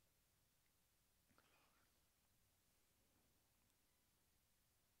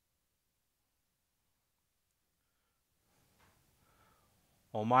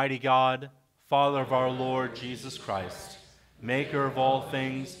 Almighty God, Father of our Lord Jesus Christ, maker of all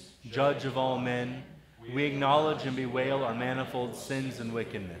things, judge of all men, we acknowledge and bewail our manifold sins and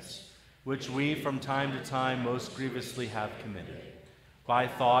wickedness, which we from time to time most grievously have committed, by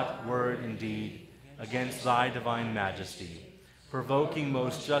thought, word, and deed, against thy divine majesty, provoking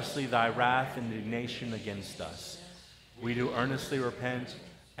most justly thy wrath and indignation against us. We do earnestly repent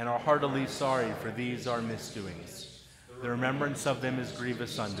and are heartily sorry for these our misdoings. The remembrance of them is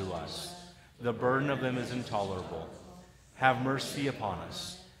grievous unto us. The burden of them is intolerable. Have mercy upon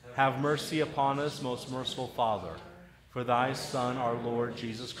us. Have mercy upon us, most merciful Father, for thy Son, our Lord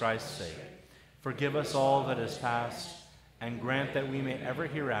Jesus Christ's sake. Forgive us all that is past, and grant that we may ever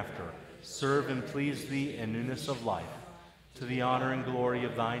hereafter serve and please thee in newness of life, to the honor and glory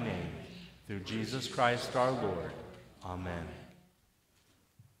of thy name, through Jesus Christ our Lord. Amen.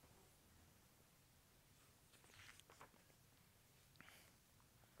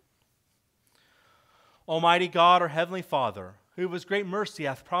 Almighty God, our heavenly Father, who with great mercy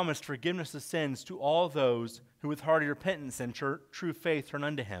hath promised forgiveness of sins to all those who with hearty repentance and true faith turn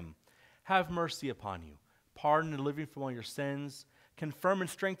unto him, have mercy upon you, pardon and deliver you from all your sins, confirm and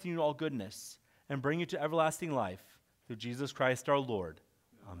strengthen you in all goodness, and bring you to everlasting life, through Jesus Christ our Lord.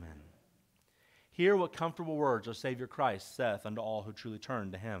 Amen. Hear what comfortable words our Savior Christ saith unto all who truly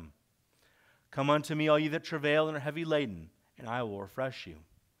turn to him. Come unto me, all ye that travail and are heavy laden, and I will refresh you.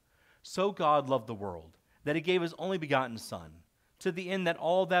 So God loved the world, that he gave his only begotten Son, to the end that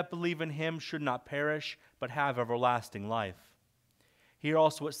all that believe in him should not perish, but have everlasting life. Hear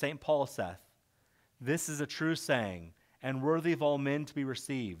also what St. Paul saith, this is a true saying, and worthy of all men to be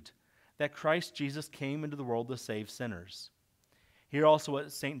received, that Christ Jesus came into the world to save sinners. Hear also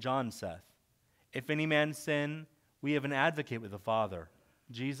what St. John saith, if any man sin, we have an advocate with the Father,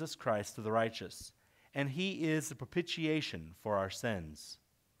 Jesus Christ the righteous, and he is the propitiation for our sins.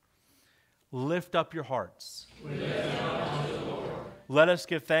 Lift up your hearts. We lift them up unto the Lord. Let us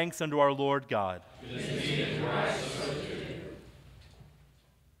give thanks unto our Lord God. It is meet and right so to do.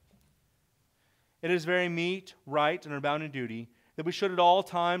 It is very meet, right, and our bounden duty that we should at all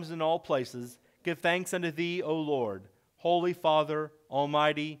times and in all places give thanks unto thee, O Lord, Holy Father,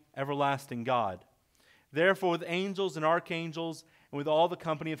 Almighty, everlasting God. Therefore, with angels and archangels, and with all the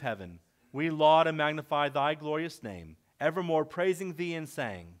company of heaven, we laud and magnify thy glorious name, evermore praising thee and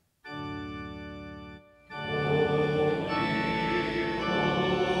saying,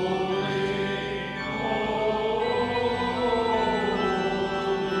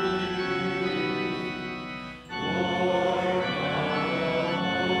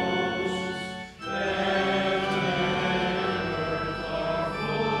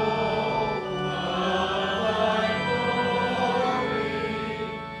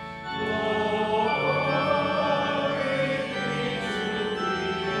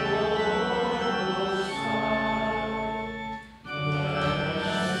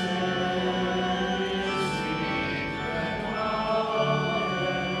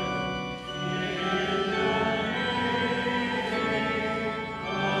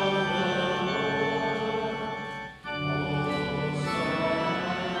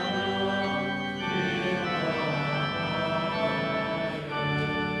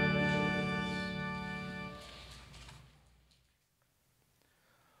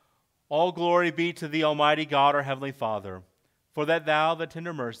 All glory be to thee, Almighty God, our Heavenly Father, for that thou, the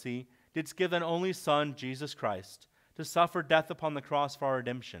tender mercy, didst give thine only Son, Jesus Christ, to suffer death upon the cross for our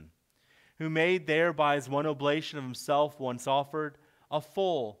redemption, who made there by his one oblation of himself once offered a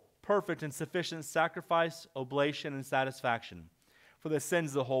full, perfect, and sufficient sacrifice, oblation, and satisfaction for the sins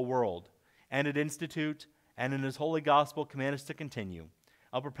of the whole world, and did institute, and in his holy gospel command us to continue,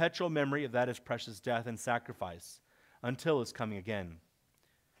 a perpetual memory of that his precious death and sacrifice, until his coming again.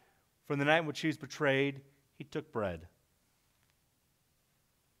 For in the night in which he was betrayed, he took bread.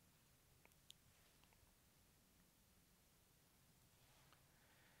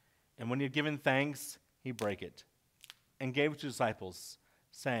 And when he had given thanks, he brake it, and gave it to his disciples,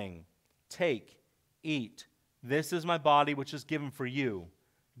 saying, Take, eat, this is my body which is given for you.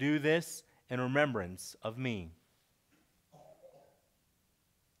 Do this in remembrance of me.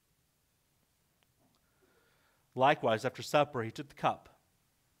 Likewise, after supper, he took the cup.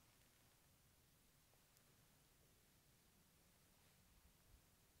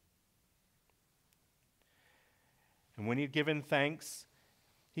 And when he had given thanks,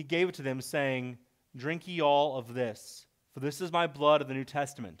 he gave it to them, saying, Drink ye all of this, for this is my blood of the New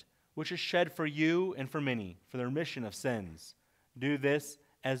Testament, which is shed for you and for many, for the remission of sins. Do this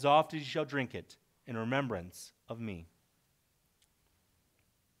as oft as ye shall drink it, in remembrance of me.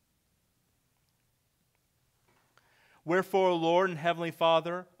 Wherefore, O Lord and Heavenly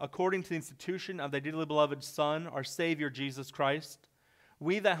Father, according to the institution of thy dearly beloved Son, our Savior Jesus Christ,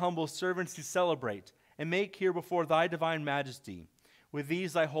 we thy humble servants do celebrate and make here before thy divine majesty, with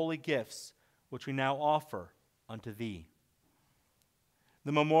these thy holy gifts, which we now offer unto thee.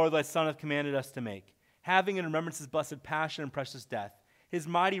 The memorial thy Son hath commanded us to make, having in remembrance his blessed passion and precious death, his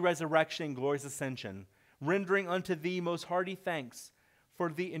mighty resurrection and glorious ascension, rendering unto thee most hearty thanks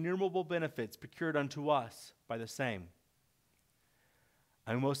for the innumerable benefits procured unto us by the same.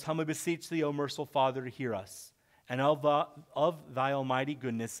 I most humbly beseech thee, O merciful Father, to hear us, and of thy almighty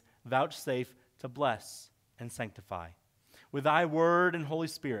goodness vouchsafe to bless and sanctify, with thy word and Holy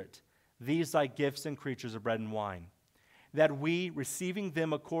Spirit, these thy gifts and creatures of bread and wine, that we, receiving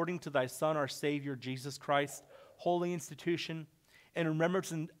them according to thy Son, our Savior, Jesus Christ, holy institution, in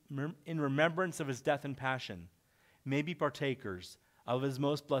remembrance of his death and passion, may be partakers of his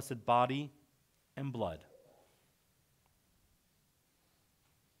most blessed body and blood.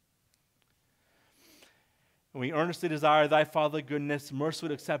 And we earnestly desire thy Father goodness, mercifully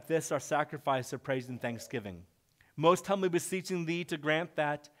to accept this, our sacrifice of praise and thanksgiving, most humbly beseeching thee to grant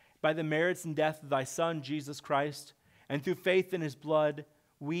that, by the merits and death of thy Son, Jesus Christ, and through faith in his blood,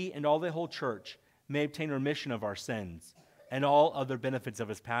 we and all the whole church may obtain remission of our sins and all other benefits of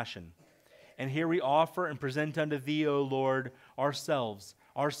his passion. And here we offer and present unto thee, O Lord, ourselves,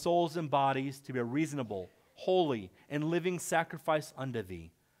 our souls and bodies, to be a reasonable, holy, and living sacrifice unto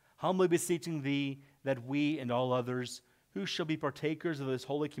thee, humbly beseeching thee that we and all others who shall be partakers of this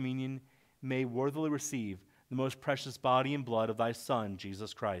holy communion may worthily receive the most precious body and blood of thy Son,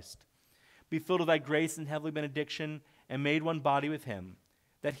 Jesus Christ. Be filled with thy grace and heavenly benediction, and made one body with him,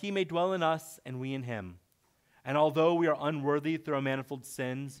 that he may dwell in us and we in him. And although we are unworthy through our manifold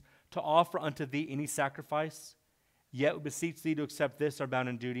sins to offer unto thee any sacrifice, yet we beseech thee to accept this our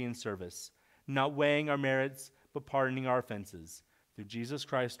bounden duty and service, not weighing our merits, but pardoning our offenses, through Jesus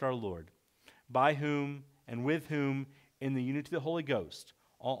Christ our Lord, by whom and with whom, in the unity of the Holy Ghost,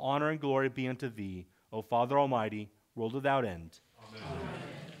 all honor and glory be unto thee, O Father Almighty, world without end. Amen.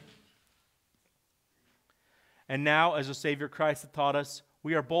 And now, as the Savior Christ hath taught us,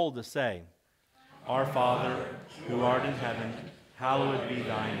 we are bold to say, Our Father, who art in heaven, hallowed be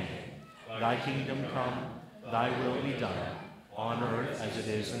thy name. Thy kingdom come, thy will be done, on earth as it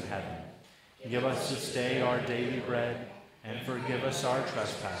is in heaven. Give us this day our daily bread, and forgive us our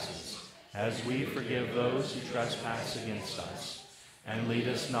trespasses, as we forgive those who trespass against us. And lead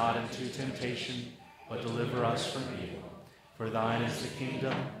us not into temptation, but deliver us from evil. For thine is the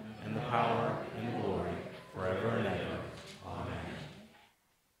kingdom, and the power, and the glory, forever and ever. Amen.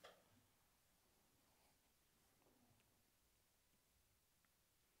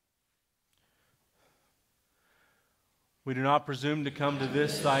 We do not presume to come to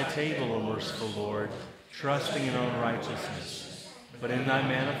this thy table, O merciful Lord, trusting in our own righteousness, but in thy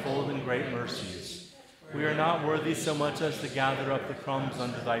manifold and great mercies. We are not worthy so much as to gather up the crumbs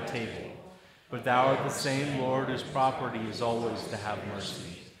under thy table, but thou art the same Lord whose property is always to have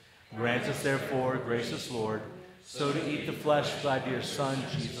mercy. Grant us therefore, gracious Lord, so to eat the flesh of thy dear Son,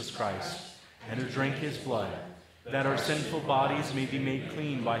 Jesus Christ, and to drink his blood, that our sinful bodies may be made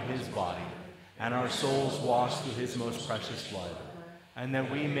clean by his body, and our souls washed through his most precious blood, and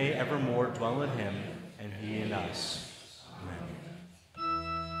that we may evermore dwell in him, and he in us.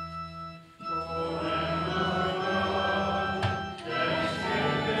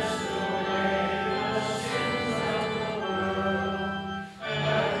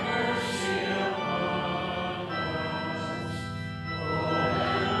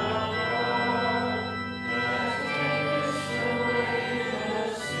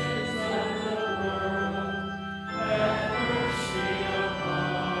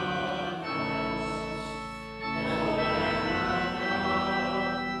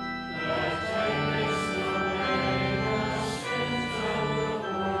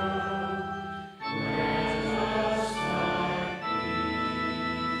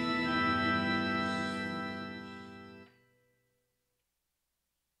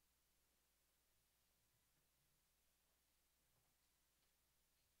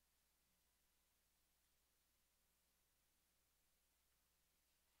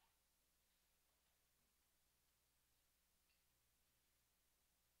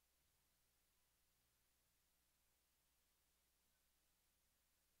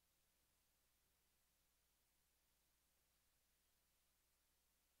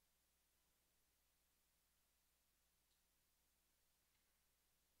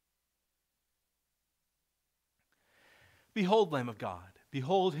 Behold, Lamb of God,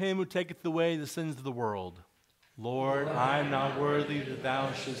 behold him who taketh away the sins of the world. Lord, I am not worthy that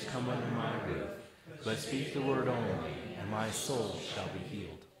thou shouldst come under my roof, but speak the word only, and my soul shall be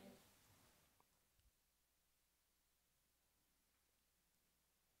healed.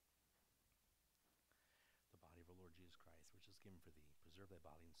 The body of our Lord Jesus Christ, which is given for thee, preserve thy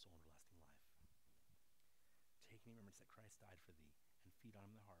body and soul in everlasting life. Take in remembrance that Christ died for thee, and feed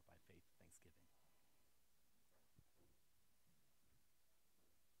on him in the heart by faith and thanksgiving.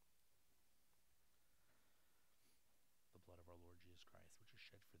 The blood of our Lord Jesus Christ, which is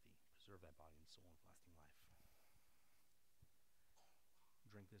shed for thee, preserve thy body and soul in everlasting life.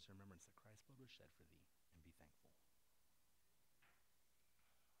 Drink this in remembrance that Christ's blood was shed for thee, and be thankful.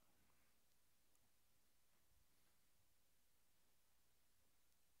 The body of our Lord Jesus Christ, which is given for thee, preserve thy body and soul unto everlasting life.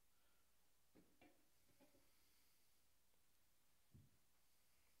 Take in remembrance that Christ died for thee, and feed on him in thy heart by faith and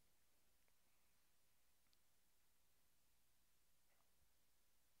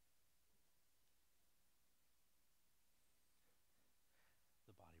thanksgiving.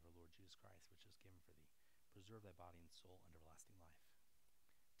 The body of our Lord Jesus Christ, which is given for thee, preserve thy body and soul unto everlasting life.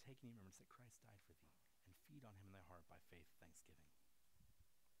 Take in remembrance that Christ died for thee, and feed on him in thy heart by faith and thanksgiving.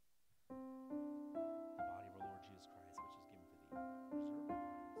 The body of our Lord Jesus Christ, which is given for thee, preserve thy body and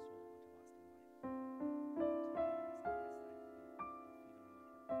soul unto everlasting life.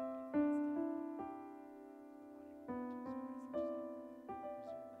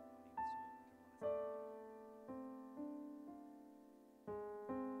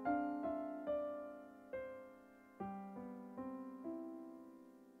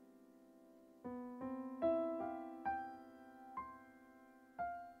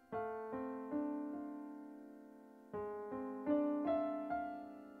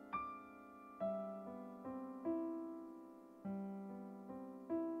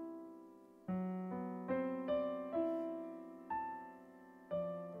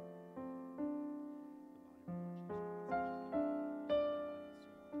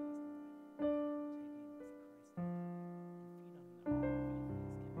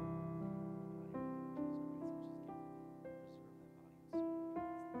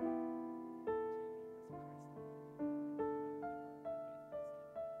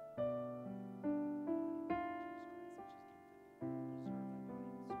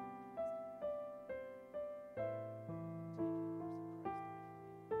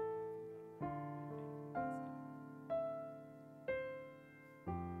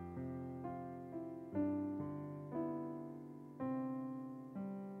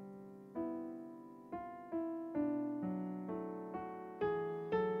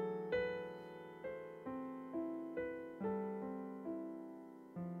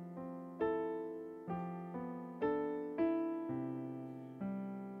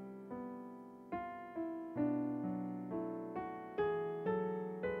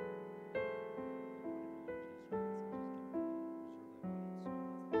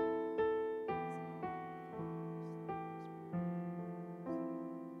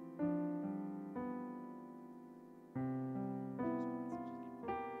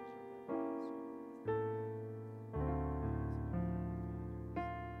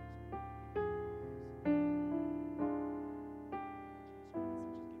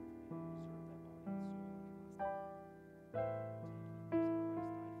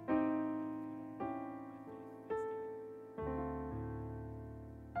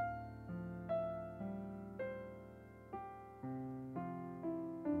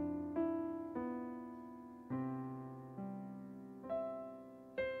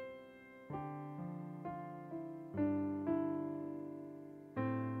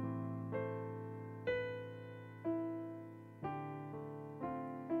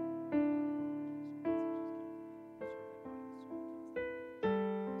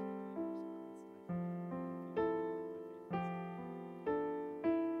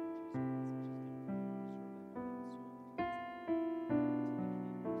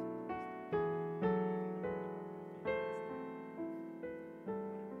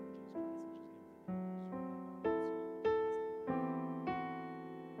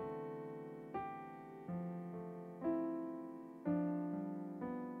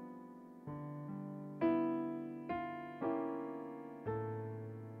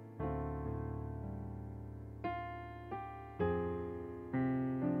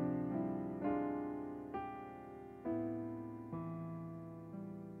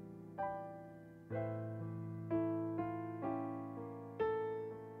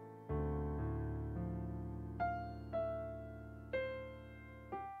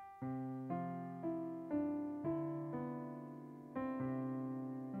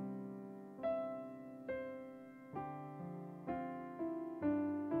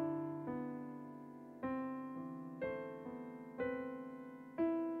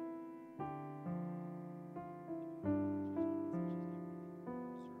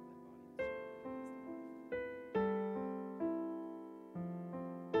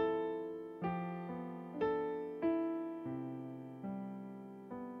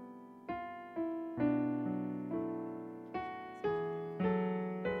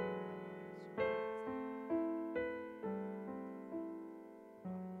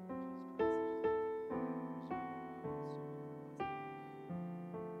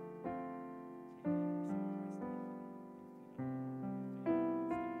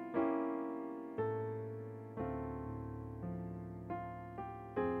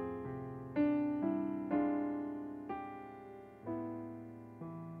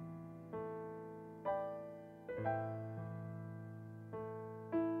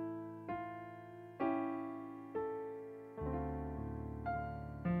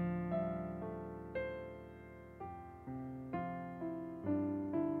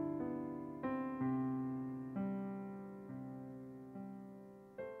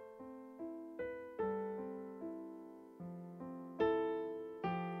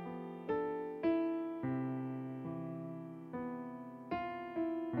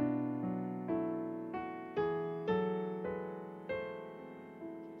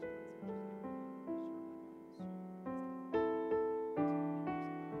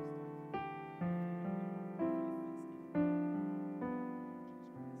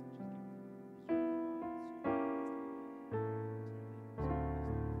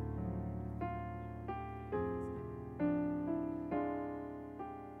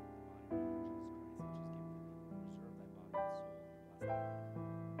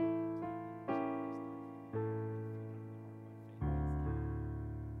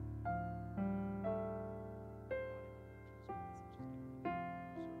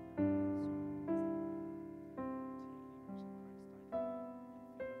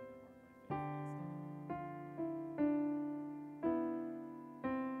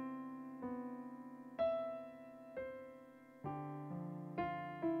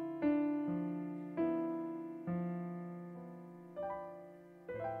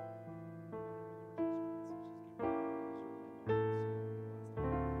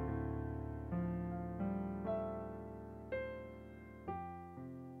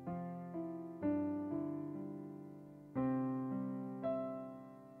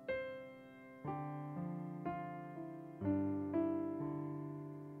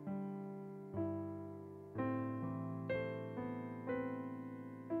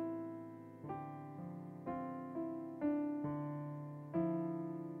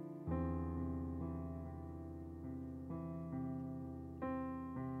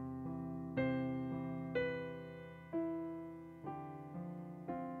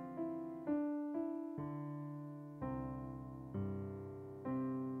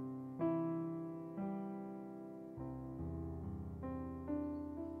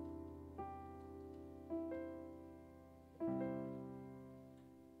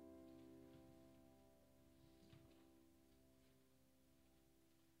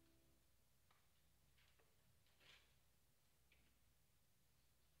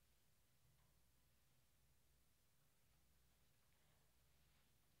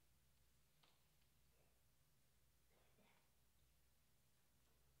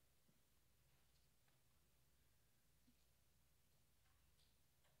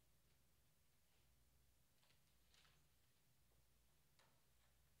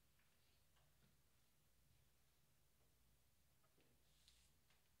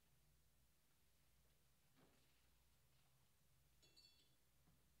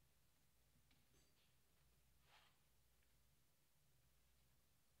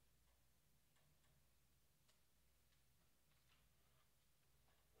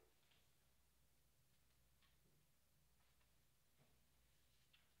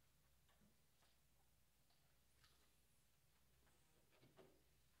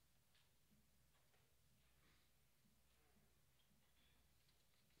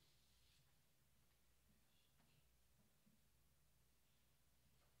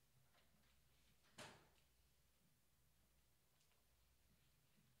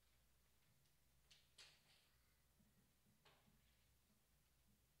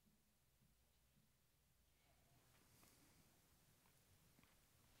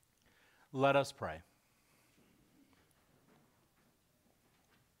 Let us pray.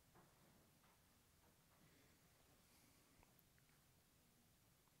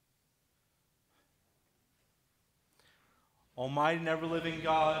 Almighty and ever-living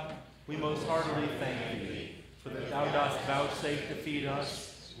God, we most heartily thank thee for that thou dost vouchsafe to feed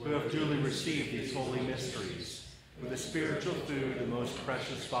us who have duly received these holy mysteries with the spiritual food and most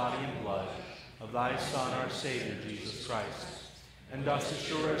precious body and blood of thy Son, our Savior, Jesus Christ, and dost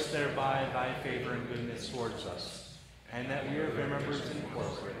assure us thereby thy favor and goodness towards us, and that we are members and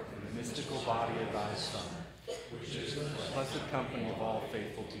corporate in the mystical body of thy Son, which is the blessed company of all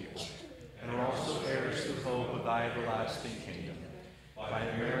faithful people, and are also heirs to the hope of thy everlasting kingdom. By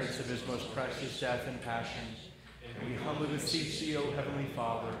the merits of his most precious death and passion, and we humbly beseech thee, O Heavenly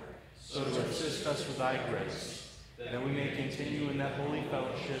Father, so to assist us with thy grace, that we may continue in that holy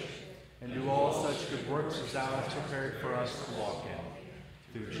fellowship and do all such good works as thou hast prepared for us to walk in.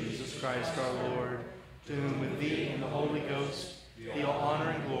 Through Jesus Christ our Lord, to whom with thee and the Holy Ghost be all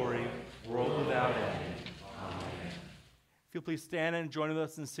honor and glory, world without end. Amen. If you'll please stand and join with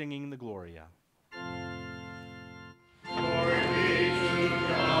us in singing the Gloria. Glory be to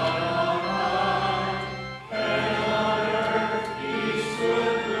God on high, and on earth peace,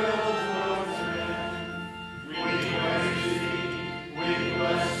 goodwill towards men. We praise thee, we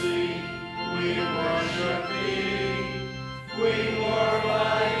bless thee, we worship thee, we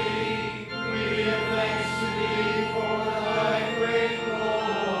glorify thee, we give thanks to thee for thy great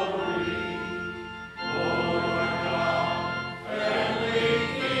glory. O Lord God, heavenly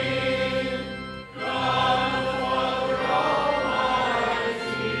King, God the Father Almighty,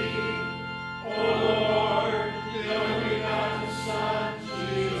 O Lord, the only begotten Son,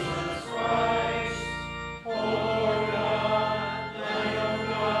 Jesus Christ, O Lord God, Lamb of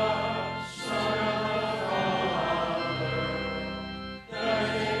God, Son of the Father, that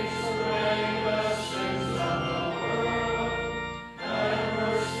takes away the sins of the world, have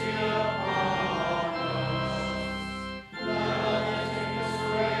mercy upon us. Thou that takest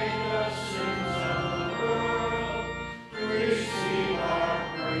away the sins of the world, receive our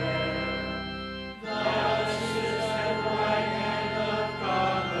prayer. Thou that sittest at the right hand of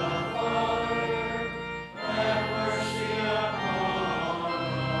God the Father, have mercy upon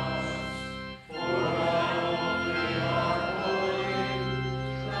us. For thou only art holy,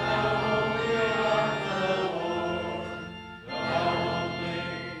 thou only art the Lord, thou only,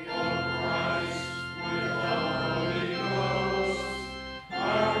 O Christ, with the Holy Ghost,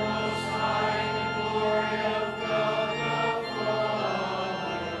 art most high in the glory of God the Father.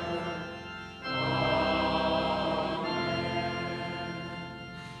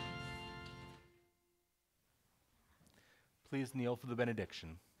 Please kneel for the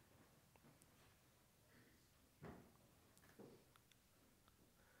benediction.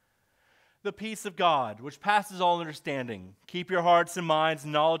 The peace of God, which passes all understanding, keep your hearts and minds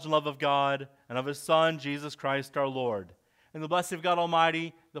in knowledge and love of God and of his Son, Jesus Christ our Lord. And the blessing of God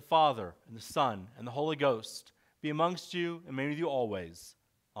Almighty, the Father, and the Son, and the Holy Ghost be amongst you and remain with you always.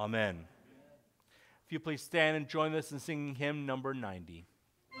 Amen. If you please stand and join us in singing hymn number 90.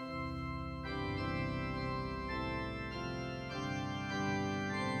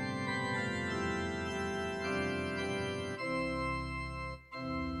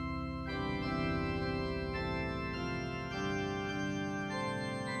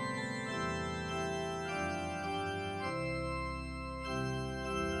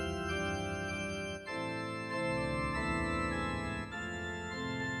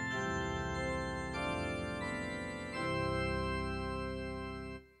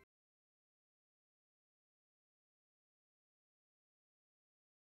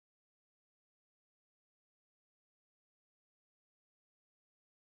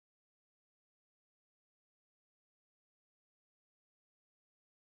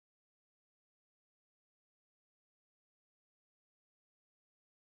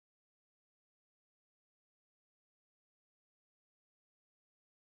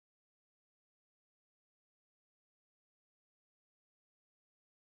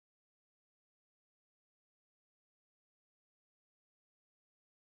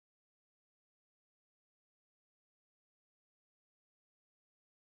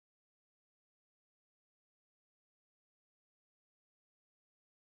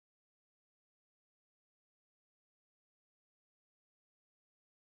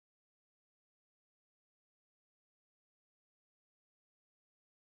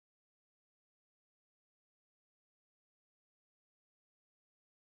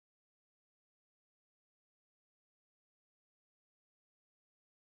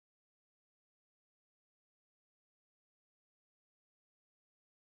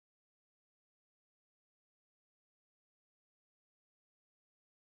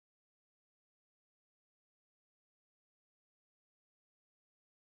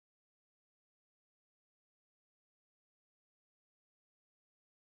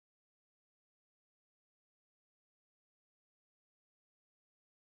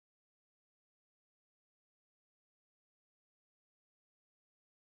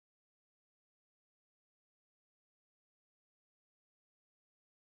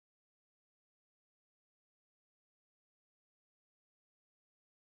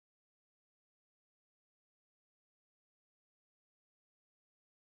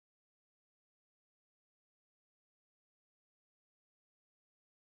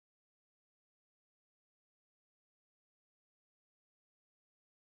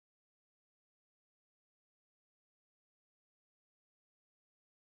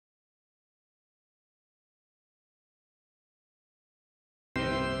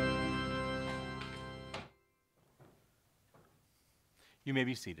 You may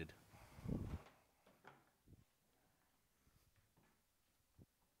be seated.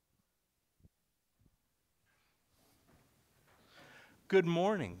 Good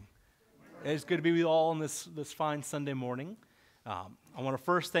morning. It's good to be with you all on this fine Sunday morning. I want to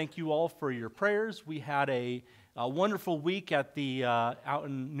first thank you all for your prayers. We had a wonderful week at the out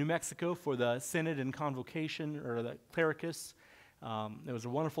in New Mexico for the Synod and Convocation, or the Clericus. It was a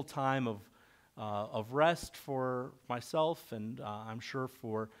wonderful time of rest for myself, and I'm sure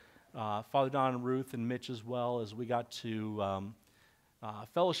for Father Don and Ruth and Mitch as well, as we got to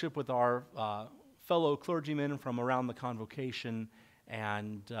fellowship with our fellow clergymen from around the Convocation,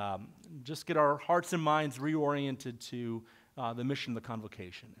 and just get our hearts and minds reoriented to the mission of the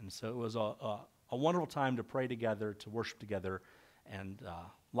Convocation. And so it was a wonderful time to pray together, to worship together, and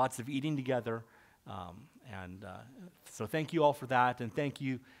lots of eating together. So thank you all for that, and thank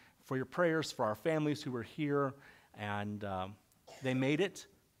you for your prayers for our families who were here, and they made it.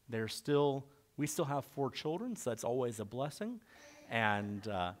 We still have 4 children, so that's always a blessing. And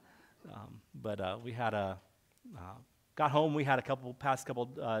but we had got home. We had past couple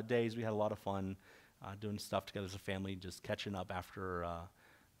days. We had a lot of fun doing stuff together as a family, just catching up after a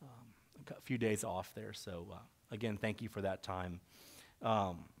few days off there. So again, thank you for that time.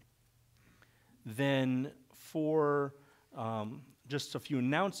 Then for just a few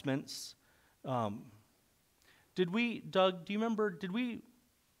announcements. Doug, do you remember, did we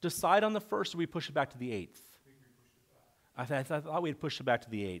decide on the 1st, or did we push it back to the 8th? I thought we had pushed it back to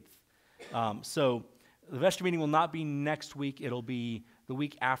the 8th. So the vestry meeting will not be next week. It'll be the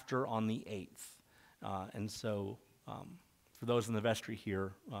week after on the 8th. And so for those in the vestry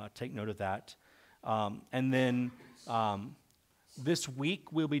here, take note of that. And then this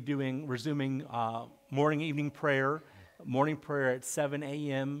week we'll be resuming morning, evening prayer at 7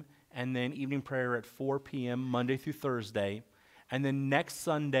 a.m., and then evening prayer at 4 p.m., Monday through Thursday. And then next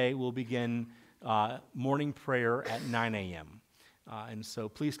Sunday we'll begin morning prayer at 9 a.m. And so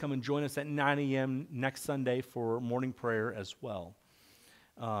please come and join us at 9 a.m. next Sunday for morning prayer as well.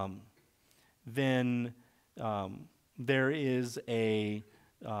 Then there is a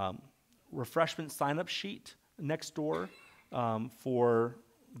refreshment sign-up sheet next door for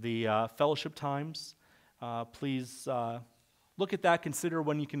the fellowship times. Please look at that. Consider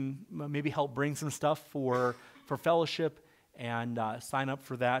when you can maybe help bring some stuff for fellowship, and sign up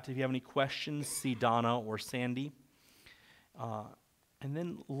for that. If you have any questions, see Donna or Sandy. And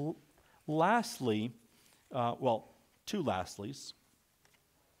then lastly, two lastlies.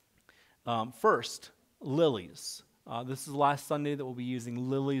 First, lilies. This is the last Sunday that we'll be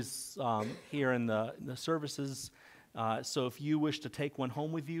using lilies here in the services. So if you wish to take one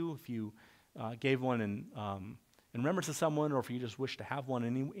home with you, if you gave one in remembrance of someone, or if you just wish to have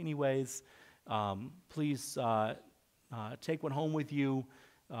one anyways, please take one home with you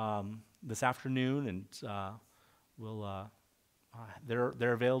this afternoon, and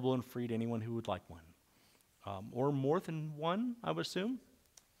they're available and free to anyone who would like one, or more than one, I would assume.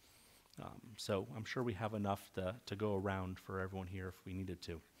 So I'm sure we have enough to go around for everyone here if we needed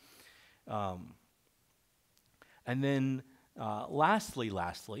to. And then lastly,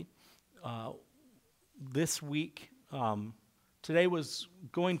 this week, today was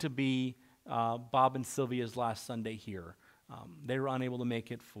going to be Bob and Sylvia's last Sunday here. They were unable to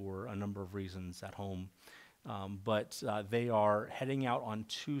make it for a number of reasons at home, but they are heading out on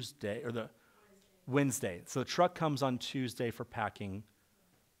Tuesday, or the Wednesday. So the truck comes on Tuesday for packing,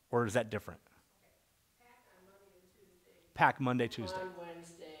 or is that different? Pack Monday, Tuesday.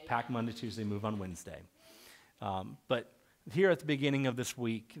 Pack Monday, Tuesday, move on Wednesday. But here at the beginning of this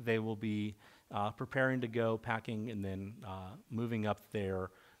week, they will be preparing to go, packing, and then moving up there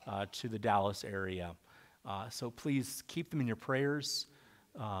to the Dallas area. So please keep them in your prayers,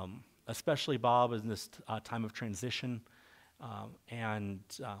 especially Bob in this time of transition, and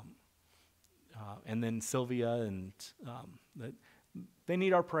then Sylvia, and they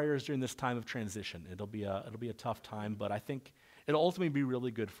need our prayers during this time of transition. It'll be a tough time, but I think it'll ultimately be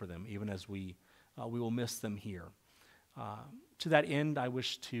really good for them, even as we will miss them here. To that end, I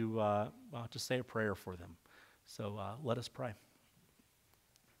wish to say a prayer for them. So let us pray.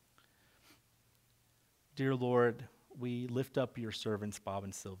 Dear Lord, we lift up your servants, Bob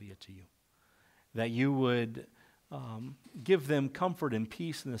and Sylvia, to you, that you would give them comfort and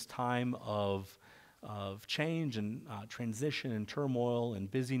peace in this time of change and transition and turmoil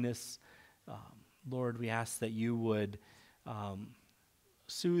and busyness. Lord, we ask that you would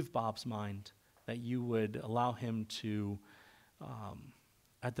soothe Bob's mind, that you would allow him to,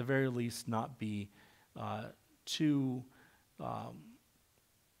 at the very least, not be too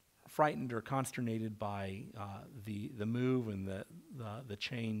frightened or consternated by the move and the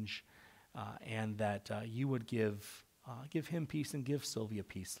change, and that you would give him peace and give Sylvia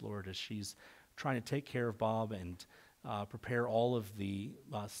peace, Lord, as she's trying to take care of Bob and prepare all of the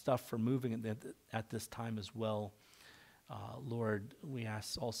stuff for moving at this time as well. Lord, we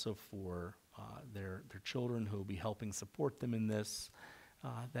ask also for their children who will be helping support them in this,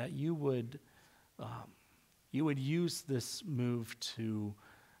 that you would use this move to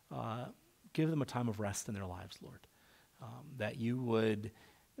give them a time of rest in their lives, Lord. That you would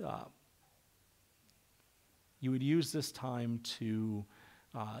use this time to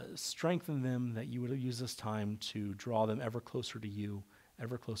strengthen them, that you would use this time to draw them ever closer to you,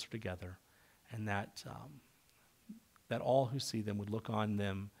 ever closer together, and that all who see them would look on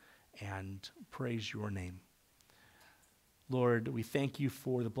them and praise your name. Lord, we thank you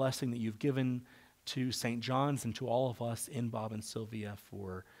for the blessing that you've given to St. John's and to all of us in Bob and Sylvia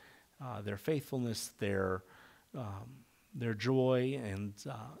for their faithfulness, their joy, and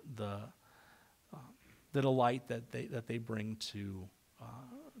the delight that they bring to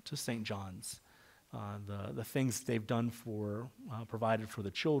St. John's. The things they've done for provided for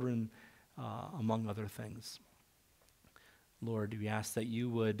the children, among other things. Lord, we ask that you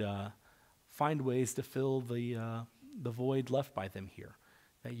would find ways to fill the void left by them here,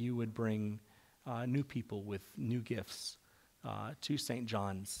 that you would bring new people with new gifts to St.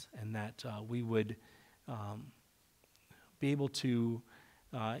 John's, and that we would be able to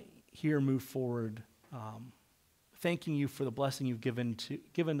here move forward, thanking you for the blessing you've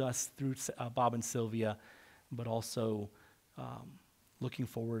given us through Bob and Sylvia, but also looking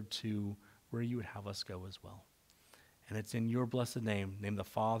forward to where you would have us go as well. And it's in your blessed name, name the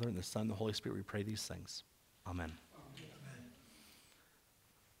Father, and the Son, and the Holy Spirit, we pray these things. Amen. Amen.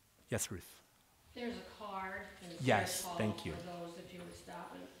 Yes, Ruth. There's a card. And it's Yes, very thank tall you. For those, if you would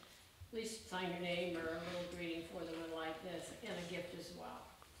stop and at least sign your name or a little greeting for them and like this, and a gift as well.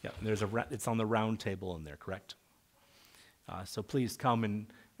 Yeah, there's it's on the round table in there, correct? So please come and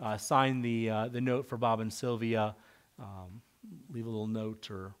sign the note for Bob and Sylvia. Leave a little note,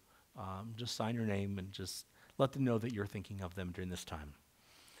 or just sign your name and just let them know that you're thinking of them during this time.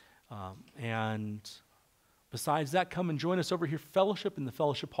 And besides that, come and join us over here, fellowship in the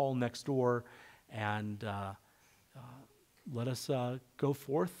fellowship hall next door, and let us go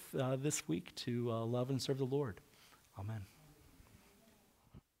forth this week to love and serve the Lord. Amen.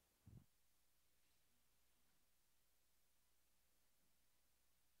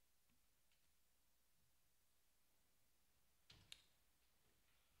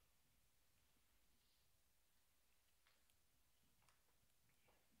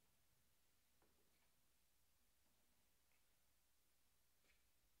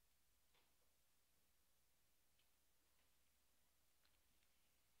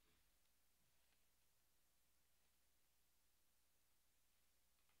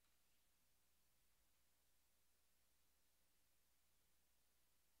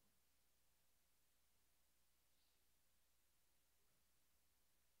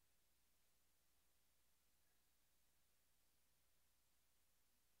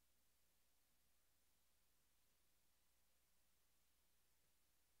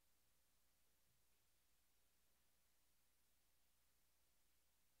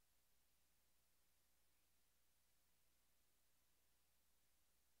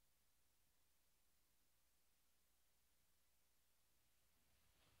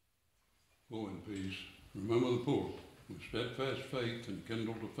 Go in peace. Remember the poor. With steadfast faith and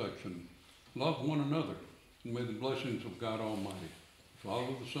kindled affection, love one another, and may the blessings of God Almighty, the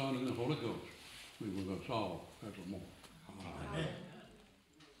Father, the Son, and the Holy Ghost be with us all evermore. Amen. Amen.